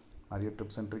 நிறைய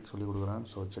டிப்ஸ் அண்ட் ட்ரிக்ஸ் சொல்லிக் கொடுக்குறேன்.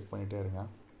 ஸோ செக் பண்ணிகிட்டே இருங்க.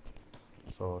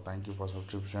 So thank you for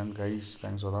subscription guys,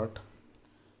 thanks a lot,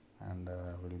 and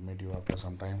we'll meet you after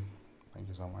some time. Thank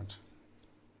you so much.